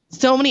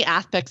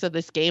aspects of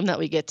this game that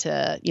we get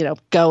to,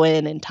 go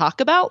in and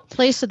talk about.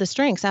 Plays to the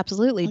strengths,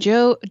 absolutely.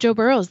 Joe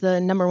Burrow is the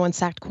number 1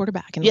 sacked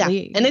quarterback in the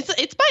league. And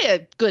it's by a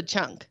good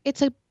chunk.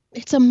 It's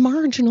a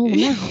marginal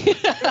amount.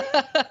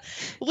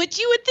 Which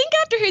you would think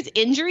after his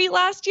injury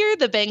last year,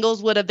 the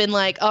Bengals would have been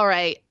like, all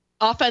right,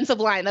 offensive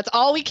line, that's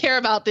all we care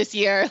about this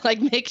year.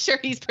 Make sure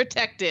he's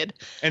protected.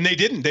 And they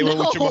didn't. They went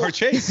with Jamar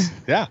Chase.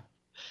 Yeah.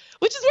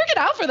 Which is working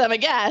out for them, I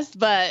guess.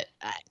 But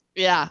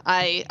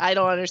I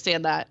don't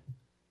understand that.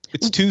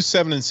 It's 2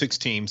 7-6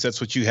 teams.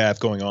 That's what you have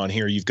going on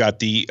here. You've got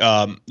the,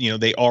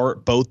 they are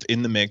both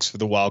in the mix for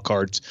the wild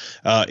cards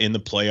in the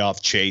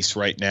playoff chase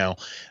right now.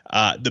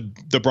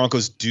 The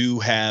Broncos do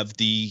have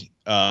the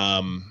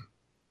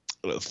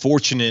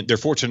they're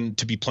fortunate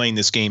to be playing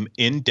this game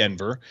in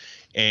Denver,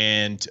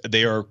 and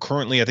they are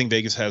currently, I think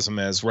Vegas has them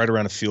as right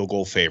around a field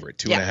goal favorite,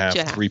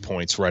 2.5, 3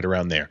 points, right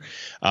around there.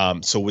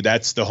 So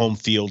that's the home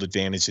field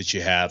advantage that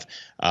you have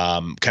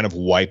kind of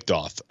wiped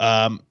off.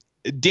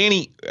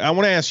 Danny, I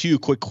want to ask you a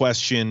quick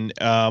question.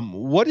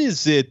 What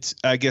is it,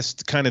 I guess,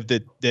 kind of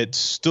that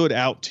stood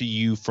out to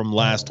you from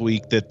last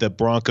week that the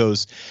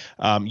Broncos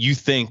you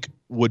think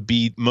would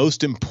be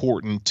most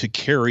important to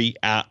carry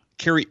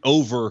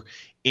over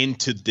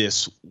into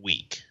this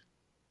week?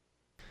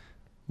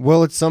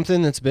 Well, it's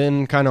something that's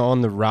been kind of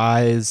on the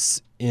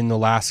rise in the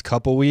last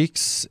couple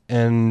weeks,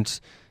 and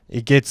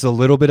it gets a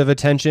little bit of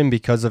attention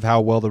because of how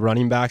well the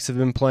running backs have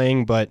been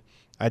playing, but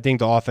I think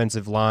the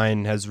offensive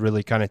line has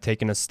really kind of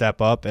taken a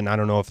step up, and I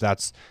don't know if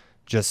that's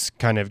just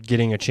kind of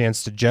getting a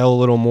chance to gel a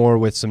little more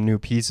with some new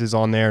pieces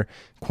on there.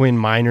 Quinn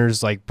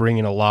Minor's like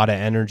bringing a lot of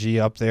energy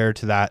up there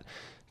to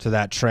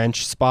that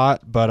trench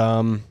spot. But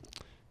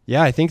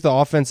yeah, I think the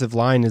offensive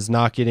line is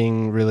not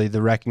getting really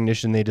the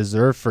recognition they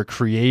deserve for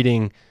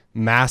creating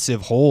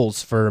massive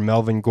holes for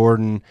Melvin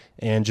Gordon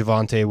and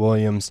Javonte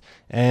Williams.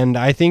 And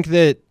I think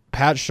that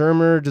Pat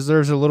Shurmur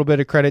deserves a little bit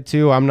of credit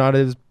too. I'm not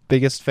his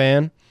biggest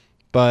fan,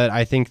 but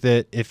I think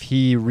that if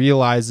he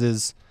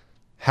realizes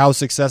how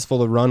successful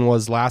the run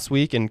was last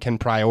week and can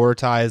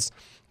prioritize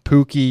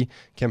Pookie,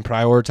 can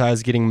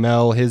prioritize getting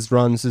Mel his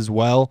runs as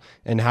well,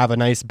 and have a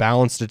nice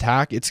balanced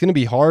attack, it's going to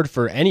be hard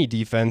for any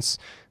defense.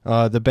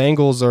 The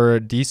Bengals are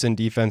a decent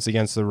defense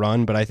against the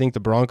run, but I think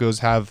the Broncos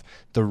have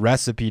the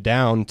recipe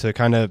down to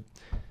kind of,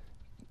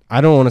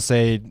 I don't want to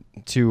say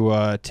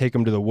to take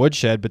them to the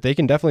woodshed, but they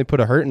can definitely put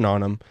a hurting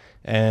on them.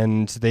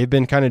 And they've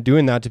been kind of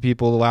doing that to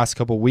people the last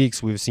couple of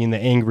weeks. We've seen the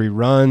angry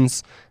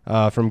runs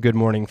from Good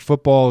Morning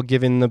Football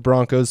giving the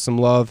Broncos some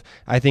love.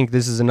 I think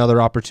this is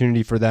another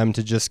opportunity for them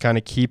to just kind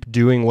of keep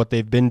doing what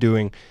they've been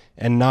doing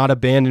and not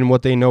abandon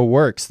what they know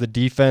works. The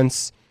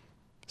defense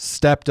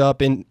stepped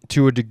up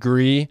to a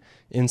degree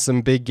in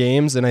some big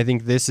games, and I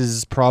think this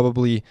is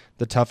probably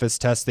the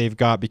toughest test they've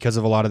got because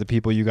of a lot of the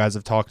people you guys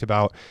have talked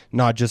about,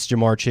 not just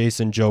Jamar Chase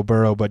and Joe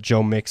Burrow, but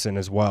Joe Mixon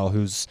as well,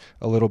 who's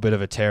a little bit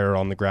of a terror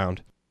on the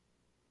ground.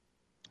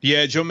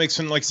 Yeah, Joe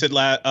Mixon, like I said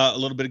a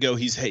little bit ago,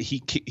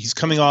 he's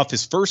coming off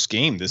his first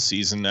game this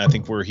season, I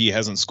think, where he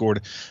hasn't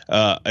scored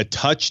a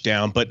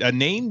touchdown. But a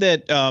name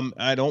that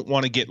I don't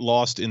want to get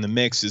lost in the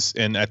mix is,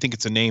 and I think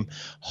it's a name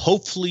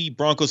hopefully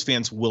Broncos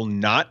fans will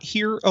not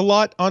hear a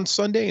lot on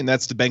Sunday, and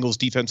that's the Bengals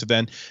defensive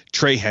end,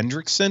 Trey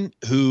Hendrickson,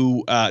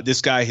 who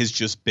this guy has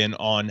just been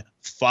on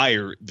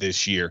fire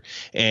this year.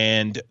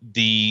 And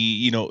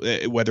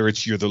whether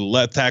it's you're the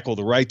left tackle,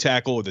 the right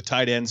tackle, or the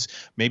tight ends,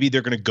 maybe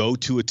they're going to go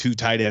to a 2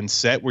 tight end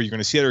set where you're going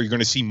to see it, or you're going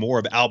to see more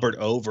of Albert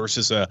O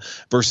versus a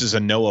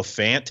Noah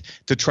Fant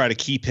to try to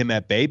keep him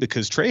at bay,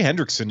 because Trey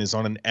Hendrickson is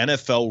on an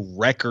NFL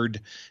record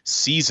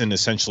season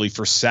essentially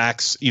for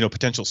sacks,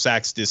 potential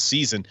sacks this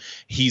season.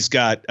 He's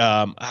got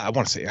I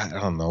want to say, I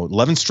don't know,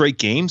 11 straight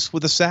games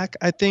with a sack,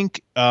 I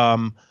think.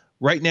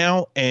 Right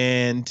now,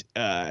 and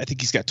I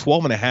think he's got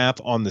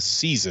 12.5 on the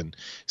season.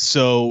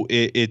 So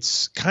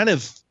it's kind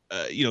of,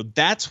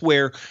 that's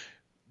where,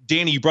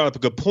 Danny, you brought up a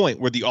good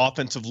point, where the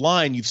offensive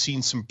line, you've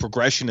seen some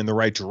progression in the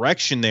right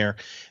direction there.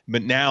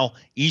 But now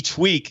each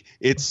week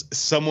it's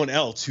someone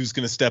else who's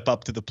going to step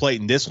up to the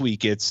plate. And this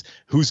week it's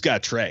who's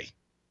got Trey.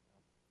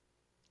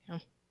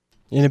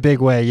 In a big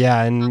way,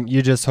 yeah. And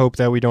you just hope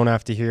that we don't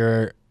have to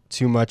hear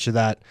too much of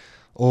that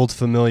old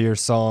familiar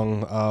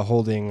song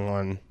holding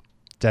on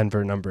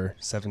Denver number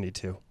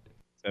 72.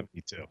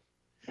 72.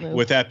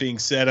 With that being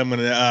said, we're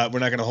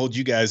not gonna hold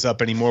you guys up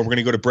anymore. We're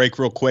gonna go to break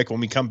real quick. When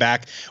we come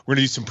back, we're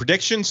gonna do some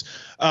predictions.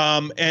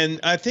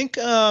 And I think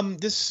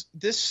this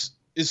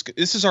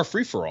is our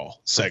free for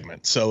all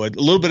segment. So a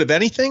little bit of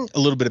anything, a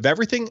little bit of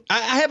everything. I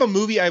have a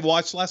movie I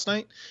watched last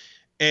night,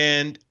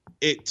 and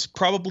it's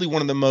probably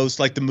one of the most,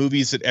 like, the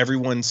movies that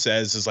everyone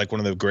says is like one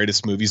of the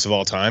greatest movies of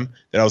all time,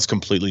 that I was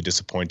completely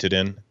disappointed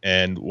in.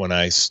 And when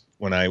I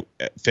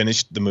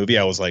finished the movie,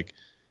 I was like,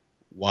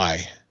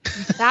 why?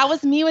 That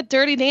was me with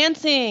Dirty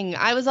Dancing.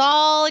 I was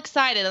all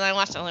excited, and I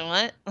watched it. I'm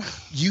like, what?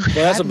 You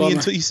had me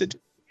until you said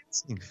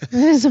dancing.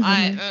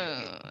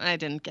 I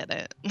didn't get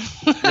it.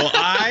 Well,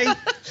 I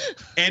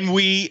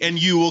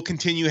and you will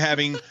continue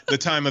having the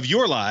time of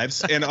your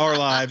lives and our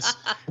lives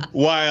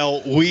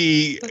while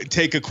we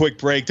take a quick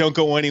break. Don't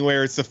go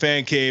anywhere. It's the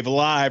Fan Cave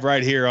live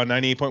right here on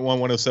 98.1,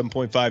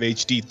 107.5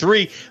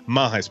 HD3,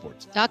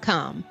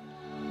 MileHighSports.com.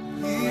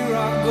 Here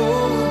I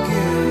go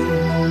again.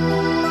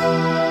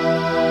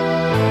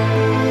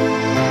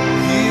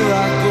 Here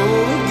I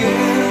go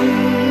again.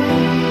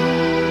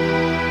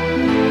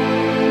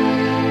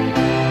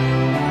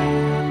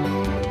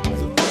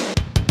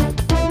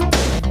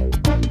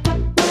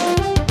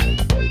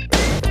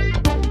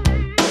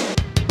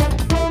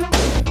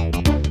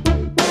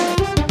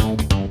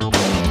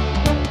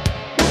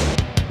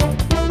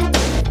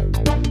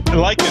 I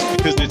like this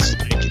because it's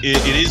like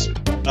it is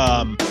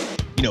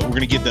we're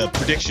going to give the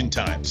prediction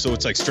time. So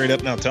it's like straight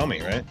up now tell me,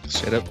 right?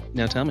 Straight up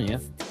now tell me, yeah.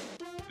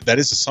 That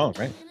is a song,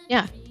 right?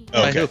 Yeah.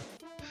 Oh, okay.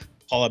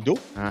 Paul Abdul?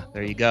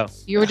 There you go.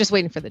 You were just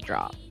waiting for the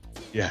drop.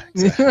 Yeah,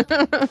 exactly.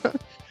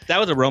 That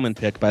was a Roman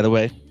pick, by the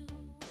way.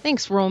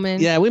 Thanks,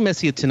 Roman. Yeah, we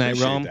miss you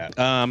tonight, Appreciate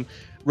Rome.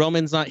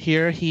 Roman's not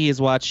here. He is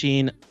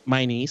watching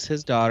my niece,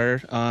 his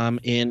daughter,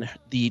 in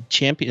the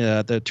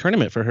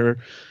tournament for her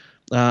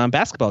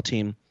basketball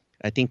team.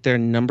 I think they're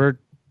number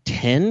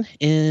 10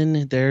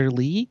 in their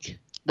league.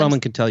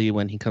 Roman can tell you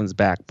when he comes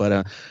back,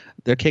 but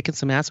they're kicking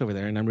some ass over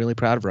there, and I'm really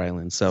proud of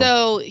Ryland.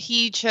 So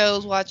he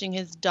chose watching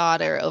his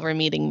daughter over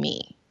meeting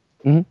me.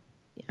 Mm-hmm.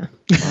 Yeah.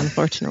 Well,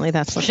 unfortunately,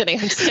 that's what. I'm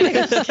just kidding.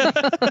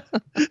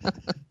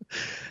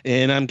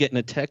 And I'm getting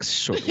a text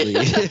shortly.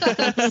 I'm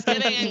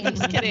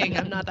just kidding.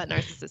 I'm not that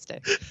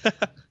narcissistic.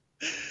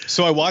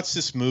 So I watched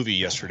this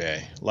movie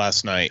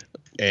last night.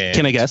 And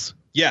Can I guess?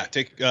 Yeah. Do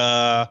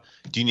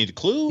you need a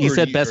clue? You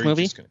said best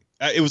movie?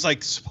 It was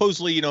like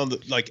supposedly,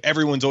 like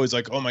everyone's always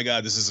like, oh my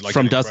God, this is like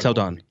From Dusk Till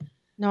Dawn.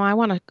 No, I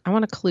want a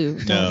clue.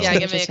 No. Yeah,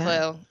 give me a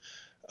clue.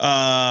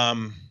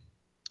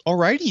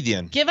 Alrighty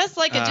then. Give us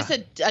like just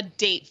a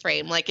date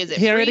frame. Like, is it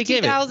He already pre-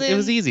 gave it. It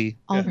was easy.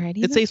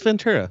 Alrighty. It's Ace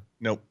Ventura.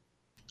 Nope.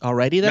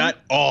 Alrighty then.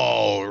 Not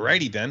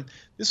alrighty then.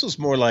 This was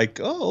more like,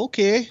 oh,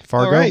 okay.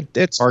 Fargo? All right,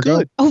 that's Fargo?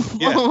 good. Oh,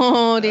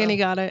 Yeah. Danny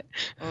got it.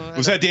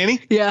 Was that Danny?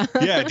 Yeah.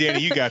 Yeah, Danny,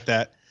 you got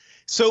that.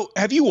 So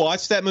have you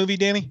watched that movie,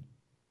 Danny?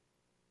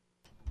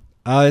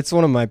 It's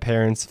one of my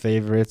parents'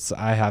 favorites.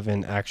 I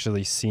haven't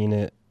actually seen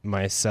it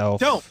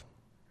myself. Don't.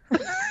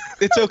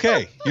 It's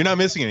okay. You're not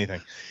missing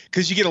anything.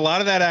 Because you get a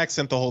lot of that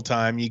accent the whole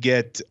time. You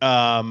get,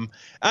 I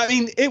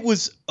mean, it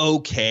was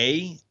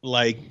okay.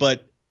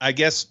 But I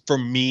guess for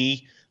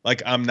me,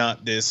 I'm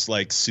not this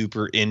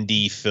super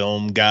indie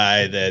film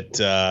guy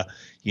that,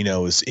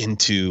 is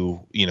into,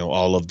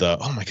 all of the,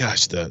 oh my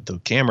gosh, the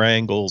camera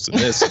angles and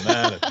this and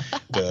that.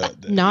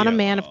 And Not a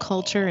man of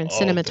culture and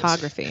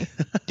cinematography.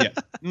 Yeah.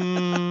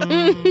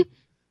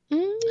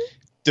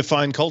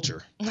 Define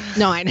culture.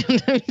 No, I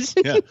don't.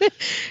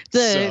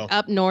 Yeah.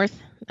 Up north.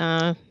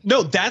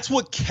 No, that's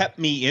what kept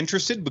me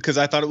interested because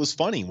I thought it was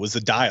funny was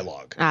the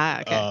dialogue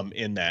Okay.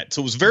 in that.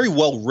 So it was very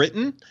well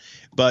written,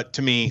 but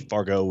to me,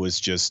 Fargo was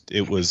just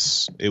it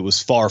was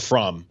far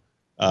from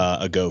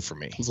a go for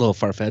me. It was a little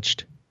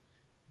far-fetched.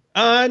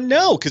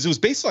 No, because it was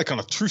based on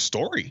a true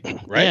story,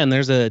 right? Yeah, and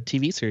there's a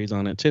TV series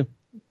on it too.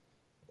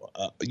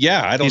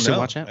 Yeah, I don't know. You should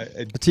watch that.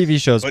 The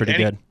TV show's pretty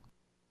good.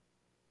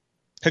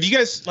 Have you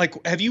guys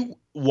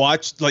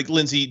watched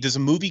Lindsay? Does a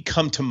movie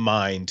come to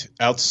mind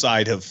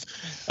outside of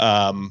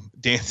Dirty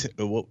Dancing?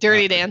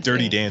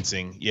 Dirty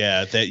Dancing,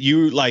 yeah. That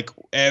you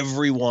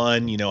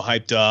everyone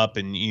hyped up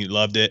and you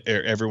loved it.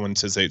 Or everyone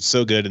says that it's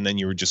so good, and then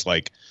you were just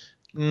like,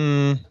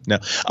 no.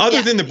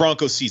 Other than the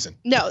Broncos season,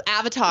 No,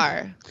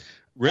 Avatar.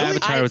 really?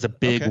 Avatar was a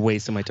big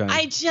waste of my time.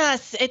 I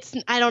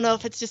don't know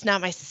if it's just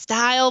not my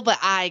style, but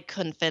I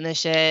couldn't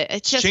finish it.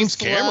 It's just James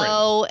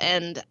slow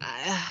and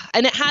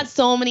it had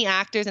so many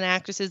actors and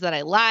actresses that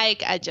I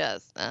like. A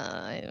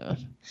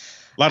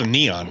lot of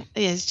neon.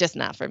 It's just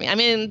not for me. I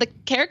mean, the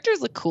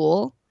characters look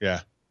cool.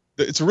 Yeah,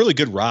 it's a really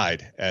good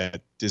ride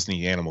at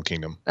Disney Animal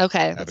Kingdom.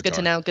 Okay, that's good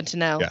to Avatar. know. Good to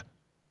know. Yeah.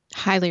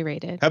 Highly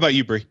rated. How about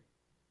you, Brie?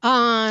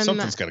 Um,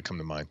 Something's got to come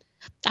to mind.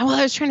 Well,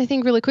 I was trying to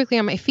think really quickly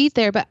on my feet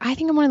there, but I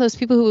think I'm one of those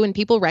people who, when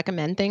people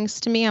recommend things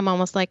to me, I'm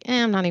almost like,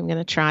 I'm not even going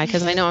to try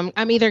because I know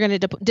I'm either going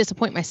to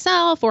disappoint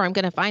myself or I'm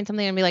going to find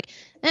something and be like,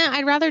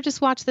 I'd rather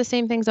just watch the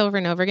same things over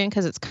and over again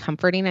because it's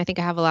comforting. I think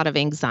I have a lot of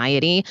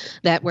anxiety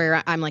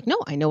where I'm like, no,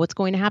 I know what's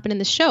going to happen in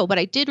the show, but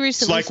I did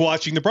recently. It's like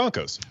watching the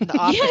Broncos.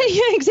 Yeah,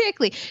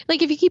 exactly.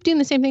 Like if you keep doing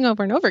the same thing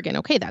over and over again,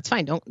 okay, that's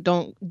fine.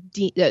 Don't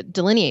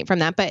delineate from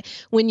that. But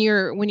when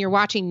you're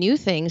watching new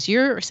things,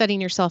 you're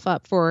setting yourself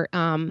up for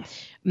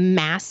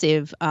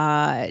massive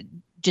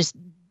just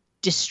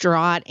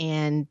distraught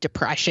and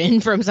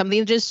depression from something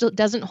that just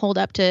doesn't hold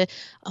up to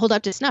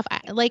snuff.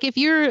 Like if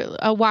you're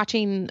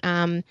watching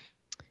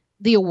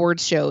the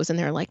awards shows and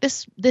they're like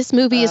this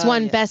movie is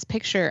won best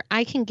picture,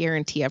 I can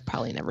guarantee I've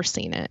probably never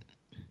seen it.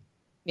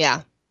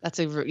 Yeah, I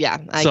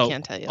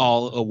can't tell you.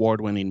 All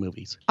award-winning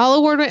movies.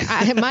 All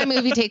my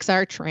movie takes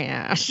are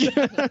trash.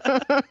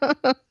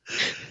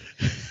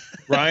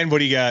 Ryan, what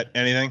do you got?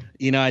 Anything?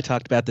 I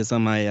talked about this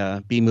on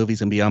my B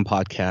Movies and Beyond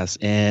podcast,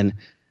 and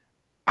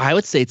I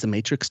would say it's a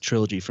Matrix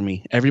trilogy for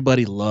me.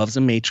 Everybody loves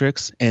a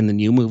Matrix, and the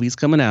new movie's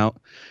coming out.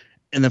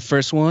 And the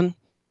first one,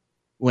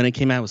 when it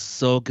came out, was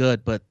so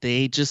good, but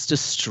they just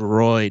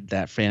destroyed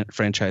that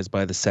franchise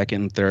by the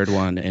second and third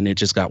one, and it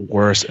just got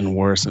worse and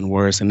worse and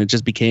worse, and it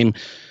just became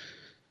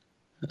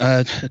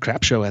a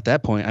crap show at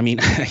that point. I mean,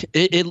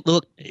 it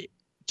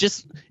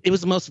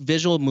was the most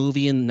visual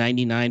movie in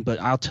 '99,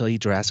 but I'll tell you,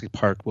 Jurassic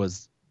Park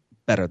was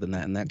better than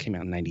that, and that came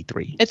out in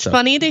 '93. It's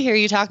funny to hear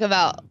you talk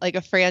about like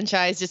a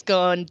franchise just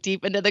going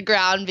deep into the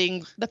ground,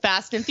 being the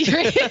Fast and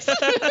Furious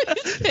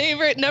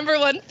favorite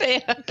 #1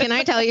 fan. Can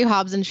I tell you,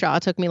 Hobbs and Shaw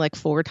took me like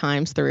 4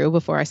 times through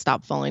before I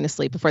stopped falling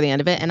asleep before the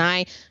end of it, and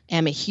I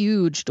am a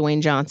huge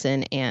Dwayne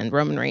Johnson and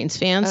Roman Reigns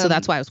fan, so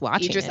that's why I was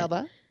watching Idris it.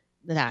 Elba?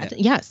 That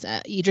yes,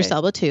 Idris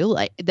Elba too.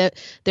 Like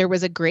there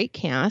was a great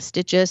cast.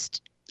 It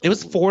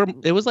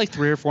was like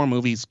 3 or 4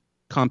 movies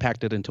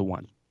compacted into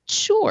one.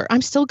 Sure,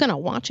 I'm still gonna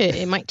watch it.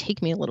 It might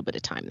take me a little bit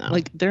of time though.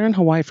 Like they're in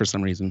Hawaii for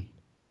some reason.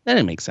 That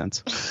didn't make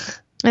sense.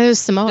 It was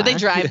Samoa. Did they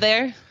drive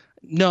there?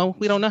 No,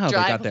 we don't know how they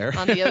got there.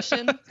 On the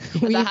ocean?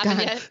 Has that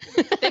happened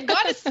yet? They've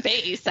gone to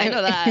space. I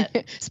know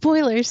that.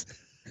 Spoilers.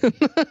 Do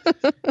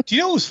you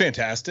know what was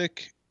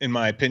fantastic, in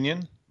my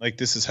opinion? Like,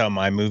 this is how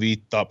my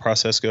movie thought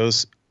process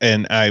goes.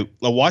 And I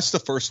watched the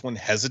first one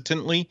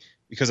hesitantly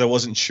because I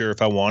wasn't sure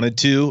if I wanted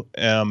to,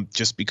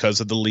 just because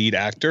of the lead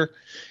actor,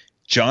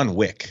 John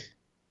Wick.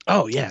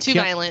 Oh, yeah. Too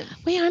violent.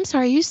 Wait, I'm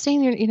sorry. Are you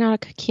saying you're not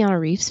a Keanu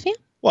Reeves fan?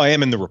 Well, I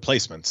am in The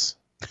Replacements.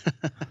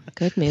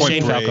 Good movie. Point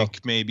Shane Break, Falco.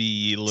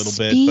 maybe a little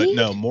Speed? bit, but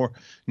no, more.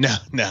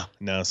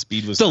 No.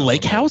 Speed was The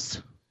Lake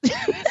House?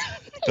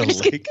 The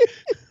lake.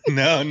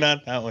 No,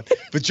 not that one.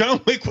 But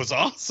John Wick was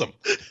awesome.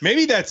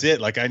 Maybe that's it.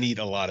 Like I need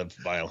a lot of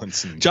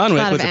violence. And John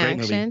Wick lot was of a great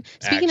action. movie.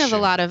 Speaking of a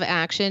Action. lot of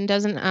action,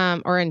 doesn't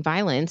or in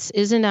violence,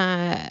 isn't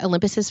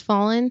Olympus Has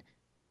Fallen?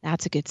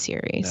 That's a good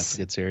series. That's a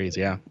good series,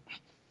 yeah.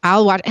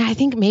 I'll watch. I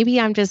think maybe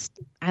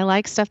I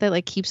like stuff that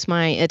like keeps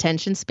my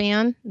attention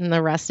span, and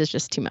the rest is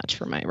just too much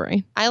for my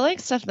brain. I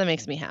like stuff that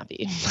makes me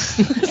happy.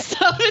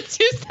 So if it's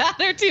too sad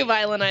or too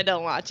violent, I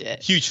don't watch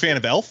it. Huge fan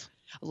of Elf.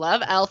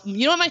 Love Elf.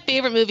 You know what my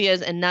favorite movie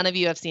is, and none of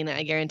you have seen it,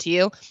 I guarantee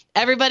you.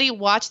 Everybody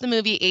watch the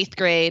movie 8th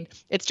Grade.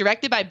 It's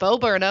directed by Bo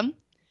Burnham.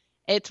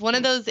 It's one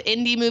of those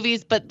indie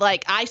movies, but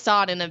like I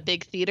saw it in a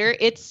big theater.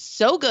 It's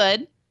so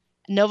good.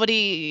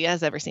 Nobody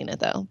has ever seen it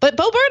though. But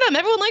Bo Burnham,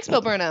 everyone likes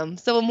Bo Burnham,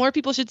 so more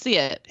people should see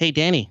it. Hey,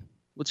 Danny,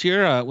 what's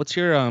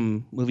your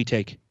movie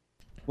take?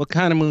 What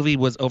kind of movie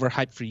was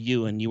overhyped for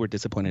you and you were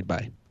disappointed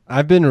by?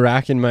 I've been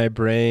racking my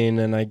brain,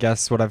 and I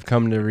guess what I've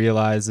come to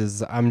realize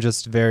is I'm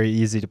just very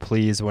easy to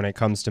please when it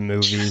comes to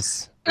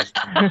movies.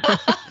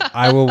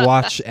 I will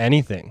watch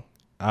anything.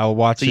 I'll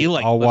watch So you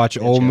like I'll both, watch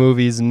didn't old you?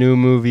 movies, new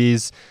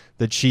movies,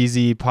 the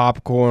cheesy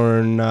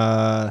popcorn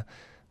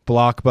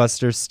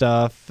blockbuster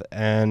stuff,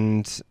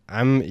 and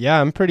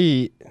I'm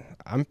pretty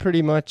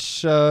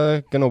much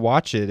gonna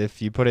watch it if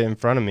you put it in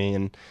front of me,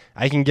 and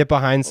I can get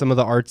behind some of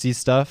the artsy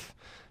stuff,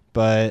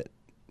 but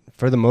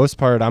for the most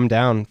part I'm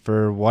down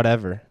for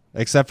whatever,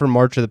 except for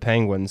March of the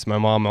Penguins. My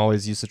mom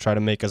always used to try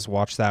to make us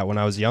watch that when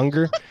I was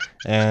younger,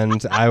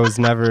 and I was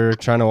never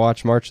trying to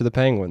watch March of the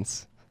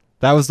Penguins.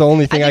 That was the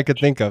only thing I could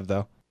think of,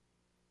 though.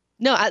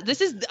 No,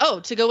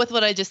 to go with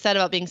what I just said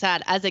about being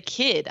sad. As a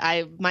kid,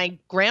 my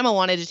grandma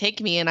wanted to take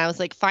me, and I was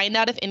like, find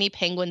out if any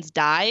penguins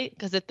die,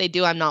 because if they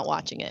do, I'm not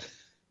watching it.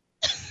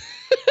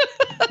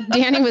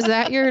 Danny, was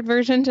that your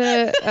aversion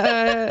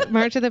to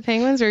March of the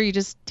Penguins, or are you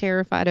just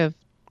terrified of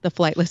the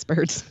flightless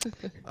birds?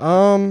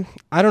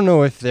 I don't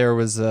know if it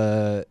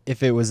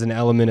was an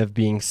element of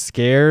being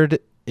scared.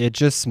 It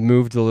just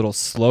moved a little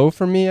slow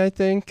for me, I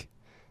think.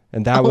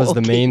 And that was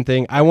the main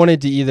thing. I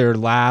wanted to either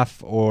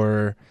laugh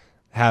or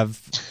have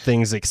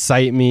things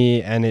excite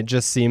me, and it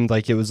just seemed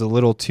like it was a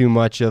little too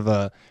much of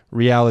a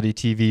reality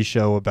TV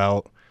show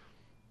about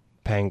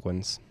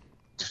penguins.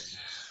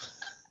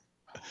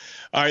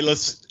 All right,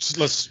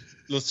 let's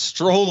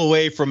stroll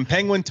away from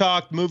Penguin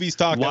talk, movies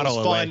talk. That was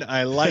Waddle fun. away.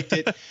 I liked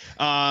it.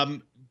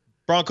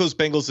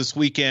 Broncos-Bengals this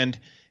weekend.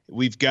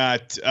 We've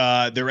got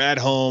they're at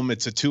home.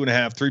 It's a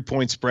 2.5,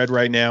 3-point spread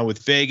right now with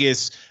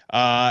Vegas.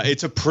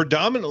 It's a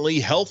predominantly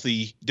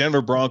healthy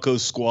Denver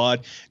Broncos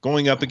squad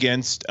going up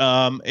against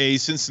a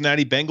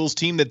Cincinnati Bengals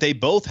team that they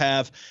both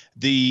have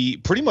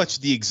pretty much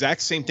the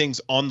exact same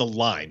things on the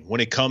line when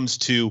it comes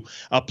to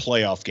a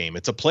playoff game.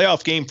 It's a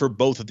playoff game for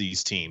both of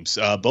these teams.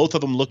 Both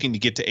of them looking to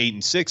get to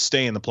 8-6,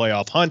 stay in the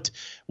playoff hunt.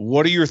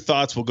 What are your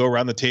thoughts? We'll go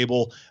around the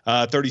table,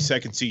 30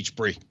 seconds each.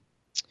 Bree.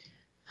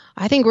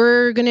 I think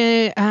we're going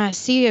to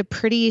see a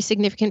pretty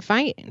significant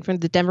fight from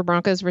the Denver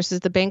Broncos versus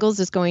the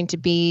Bengals. Is going to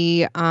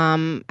be,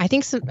 I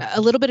think,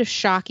 a little bit of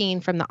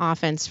shocking from the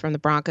offense from the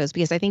Broncos,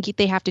 because I think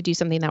they have to do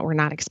something that we're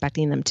not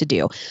expecting them to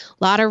do. A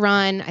lot of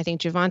run. I think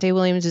Javonte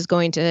Williams is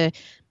going to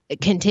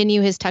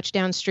continue his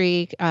touchdown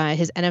streak,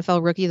 his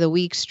NFL Rookie of the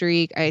Week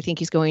streak. I think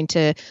he's going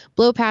to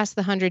blow past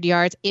the 100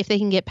 yards if they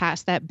can get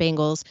past that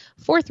Bengals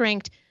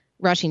 4th-ranked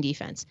rushing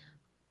defense.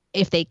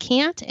 If they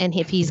can't, and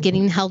if he's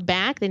getting held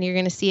back, then you're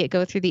going to see it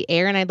go through the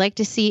air. And I'd like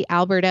to see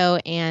Alberto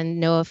and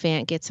Noah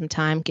Fant get some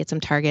time, get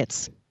some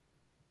targets.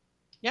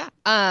 Yeah,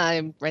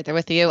 I'm right there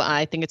with you.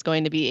 I think it's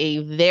going to be a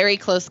very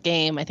close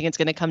game. I think it's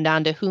going to come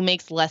down to who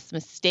makes less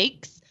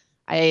mistakes.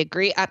 I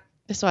agree.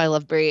 This is why I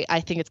love Bree. I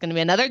think it's going to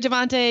be another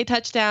Javonte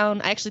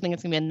touchdown. I actually think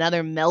it's going to be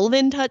another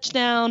Melvin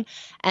touchdown.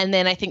 And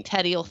then I think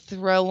Teddy will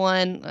throw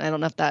one. I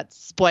don't know if that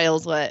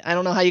spoils I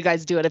don't know how you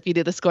guys do it if you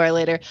do the score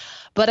later.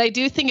 But I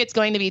do think it's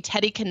going to be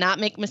Teddy cannot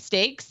make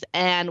mistakes.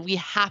 And we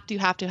have to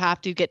get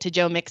to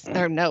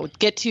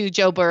get to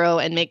Joe Burrow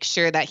and make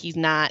sure that he's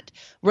not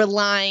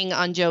relying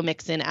on Joe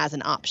Mixon as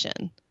an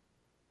option.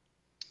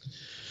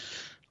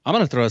 I'm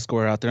going to throw a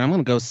score out there. I'm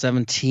going to go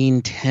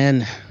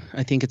 17-10.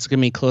 I think it's going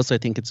to be close. I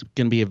think it's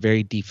going to be a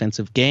very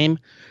defensive game.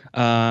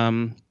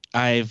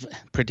 I've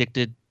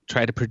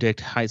tried to predict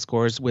high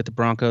scores with the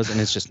Broncos, and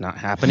it's just not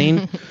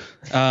happening.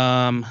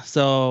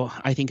 So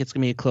I think it's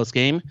going to be a close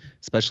game,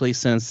 especially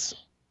since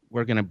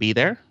we're going to be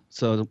there.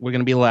 So we're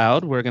going to be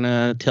loud. We're going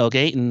to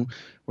tailgate, and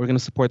we're going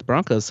to support the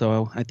Broncos.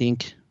 So I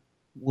think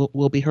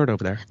we'll be heard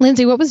over there.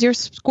 Lindsay, what was your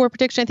score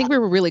prediction? I think we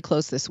were really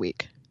close this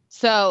week.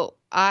 So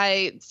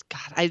I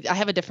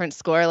have a different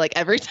score like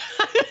every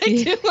time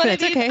I do one of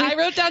these. Okay. I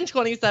wrote down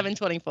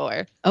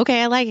 27-24.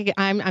 Okay, I like it.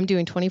 I'm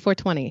doing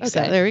 24-20.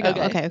 So Okay, there we go.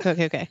 okay.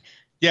 Okay.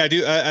 Yeah, I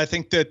do. I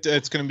think that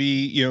it's going to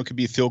be, it could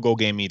be a field goal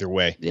game either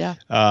way. Yeah.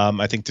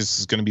 I think this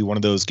is going to be one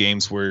of those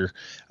games where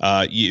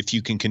if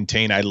you can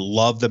contain, I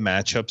love the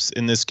matchups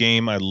in this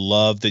game. I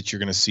love that you're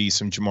going to see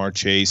some Jamar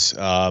Chase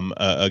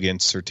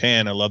against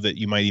Surtain. I love that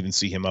you might even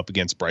see him up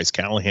against Bryce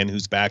Callahan,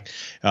 who's back.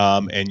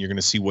 And you're going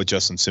to see what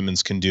Justin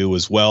Simmons can do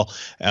as well.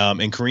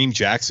 And Kareem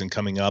Jackson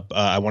coming up.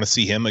 I want to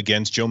see him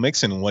against Joe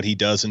Mixon and what he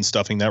does in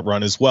stuffing that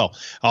run as well.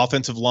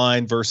 Offensive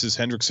line versus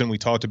Hendrickson. We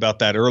talked about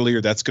that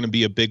earlier. That's going to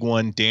be a big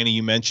one. Danny,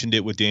 you mentioned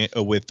it with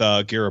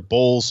Garrett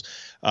Bowles,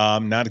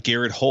 not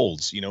Garrett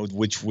Holds.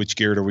 Which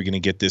Garrett are we going to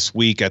get this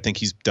week? I think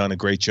he's done a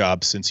great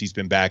job since he's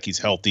been back. He's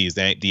healthy.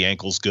 The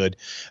ankle's good,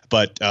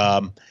 but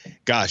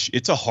gosh,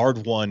 it's a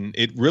hard one.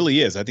 It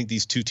really is. I think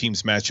these two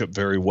teams match up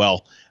very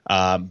well.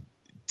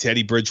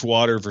 Teddy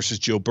Bridgewater versus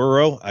Joe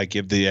Burrow. I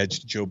give the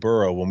edge to Joe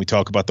Burrow. When we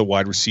talk about the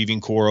wide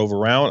receiving core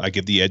overall, I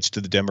give the edge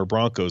to the Denver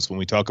Broncos. When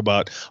we talk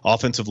about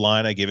offensive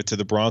line, I give it to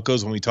the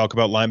Broncos. When we talk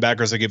about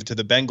linebackers, I give it to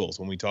the Bengals.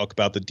 When we talk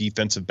about the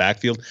defensive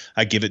backfield,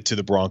 I give it to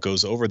the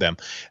Broncos over them.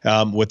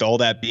 With all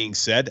that being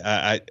said,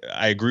 I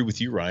agree with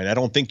you, Ryan. I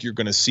don't think you're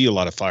going to see a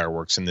lot of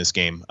fireworks in this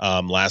game.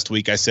 Last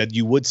week, I said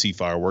you would see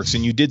fireworks,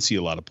 and you did see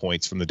a lot of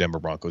points from the Denver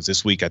Broncos.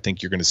 This week, I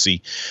think you're going to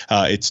see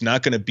it's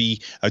not going to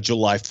be a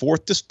July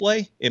 4th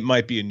display. It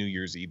might be a New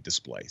Year's Eve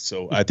display.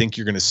 So I think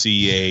you're going to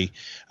see a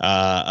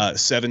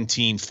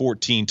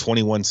 17-14,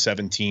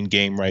 21-17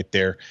 game right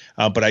there.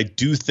 But I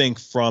do think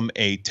from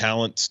a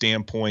talent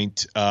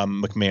standpoint,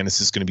 McManus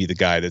is going to be the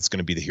guy that's going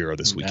to be the hero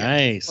this weekend.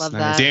 Nice. Love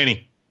that.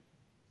 Danny.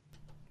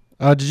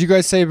 Did you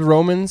guys say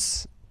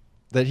Romans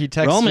that he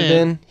texted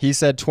in? He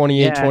said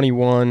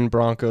 28-21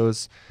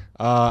 Broncos.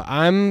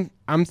 I'm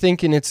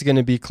thinking it's going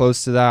to be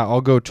close to that.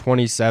 I'll go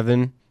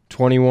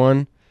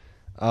 27-21.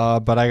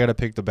 But I got to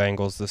pick the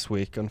Bengals this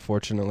week,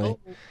 unfortunately.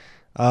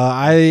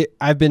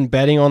 I've been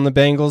betting on the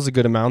Bengals a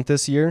good amount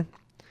this year,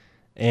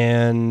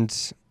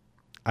 and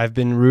I've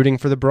been rooting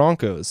for the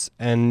Broncos,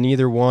 and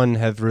neither one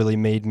have really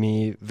made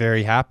me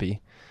very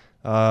happy.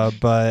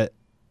 But,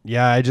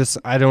 yeah,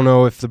 I don't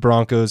know if the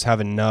Broncos have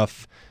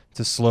enough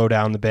to slow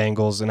down the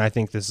Bengals, and I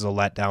think this is a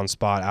letdown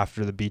spot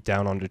after the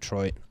beatdown on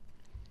Detroit.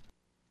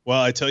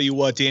 Well, I tell you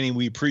what, Danny,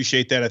 we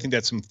appreciate that. I think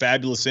that's some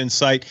fabulous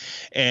insight.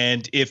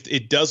 And if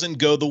it doesn't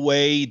go the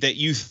way that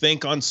you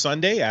think on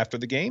Sunday after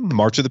the game,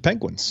 March of the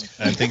Penguins.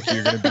 I think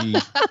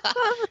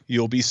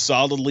you'll be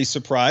solidly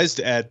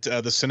surprised at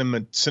the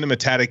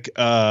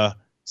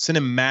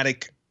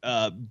cinematic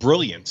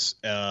brilliance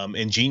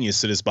and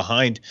genius that is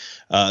behind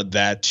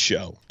that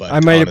show. But I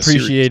might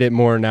appreciate it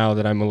more now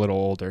that I'm a little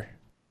older.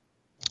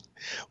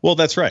 Well,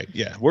 that's right.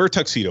 Yeah, wear a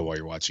tuxedo while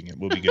you're watching it.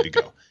 We'll be good to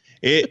go.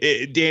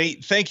 Danny,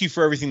 thank you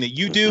for everything that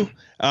you do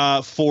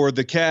for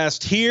the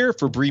cast here,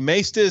 for Bree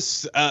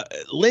Maestas,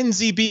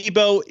 Lindsay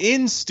Bebo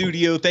in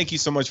studio. Thank you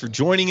so much for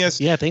joining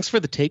us. Yeah, thanks for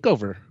the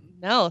takeover.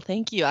 No,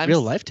 thank you.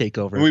 Real life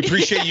takeover. We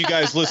appreciate you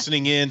guys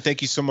listening in.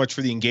 Thank you so much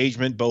for the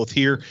engagement, both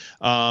here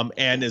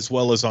and as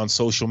well as on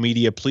social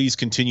media. Please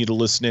continue to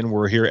listen in.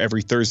 We're here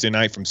every Thursday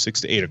night from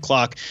 6 to 8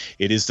 o'clock.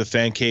 It is the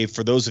Fan Cave.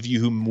 For those of you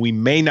whom we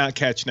may not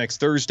catch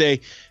next Thursday,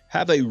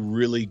 have a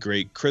really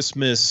great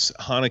Christmas,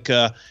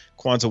 Hanukkah,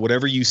 Kwanzaa,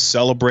 whatever you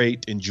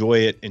celebrate. Enjoy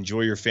it.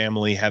 Enjoy your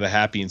family. Have a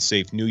happy and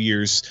safe New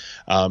Year's.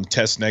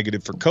 Test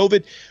negative for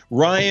COVID.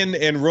 Ryan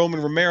and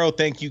Roman Romero,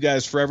 thank you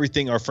guys for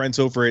everything. Our friends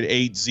over at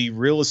 8Z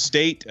Real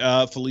Estate,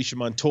 Felicia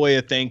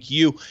Montoya, thank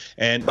you.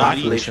 And Bye,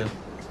 Felicia.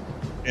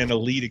 And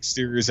Elite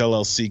Exteriors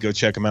LLC. Go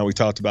check them out. We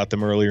talked about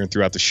them earlier and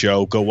throughout the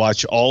show. Go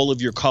watch all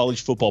of your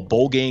college football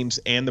bowl games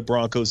and the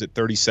Broncos at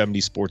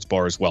 3070 Sports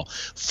Bar as well.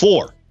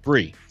 For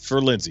Bree,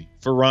 for Lindsay,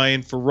 for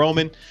Ryan, for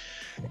Roman,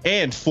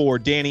 and for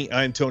Danny,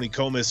 I'm Tony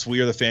Comas.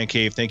 We are the Fan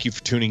Cave. Thank you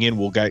for tuning in.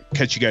 We'll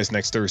catch you guys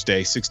next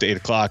Thursday, 6 to 8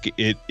 o'clock.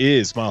 It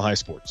is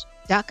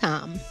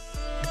milehighsports.com.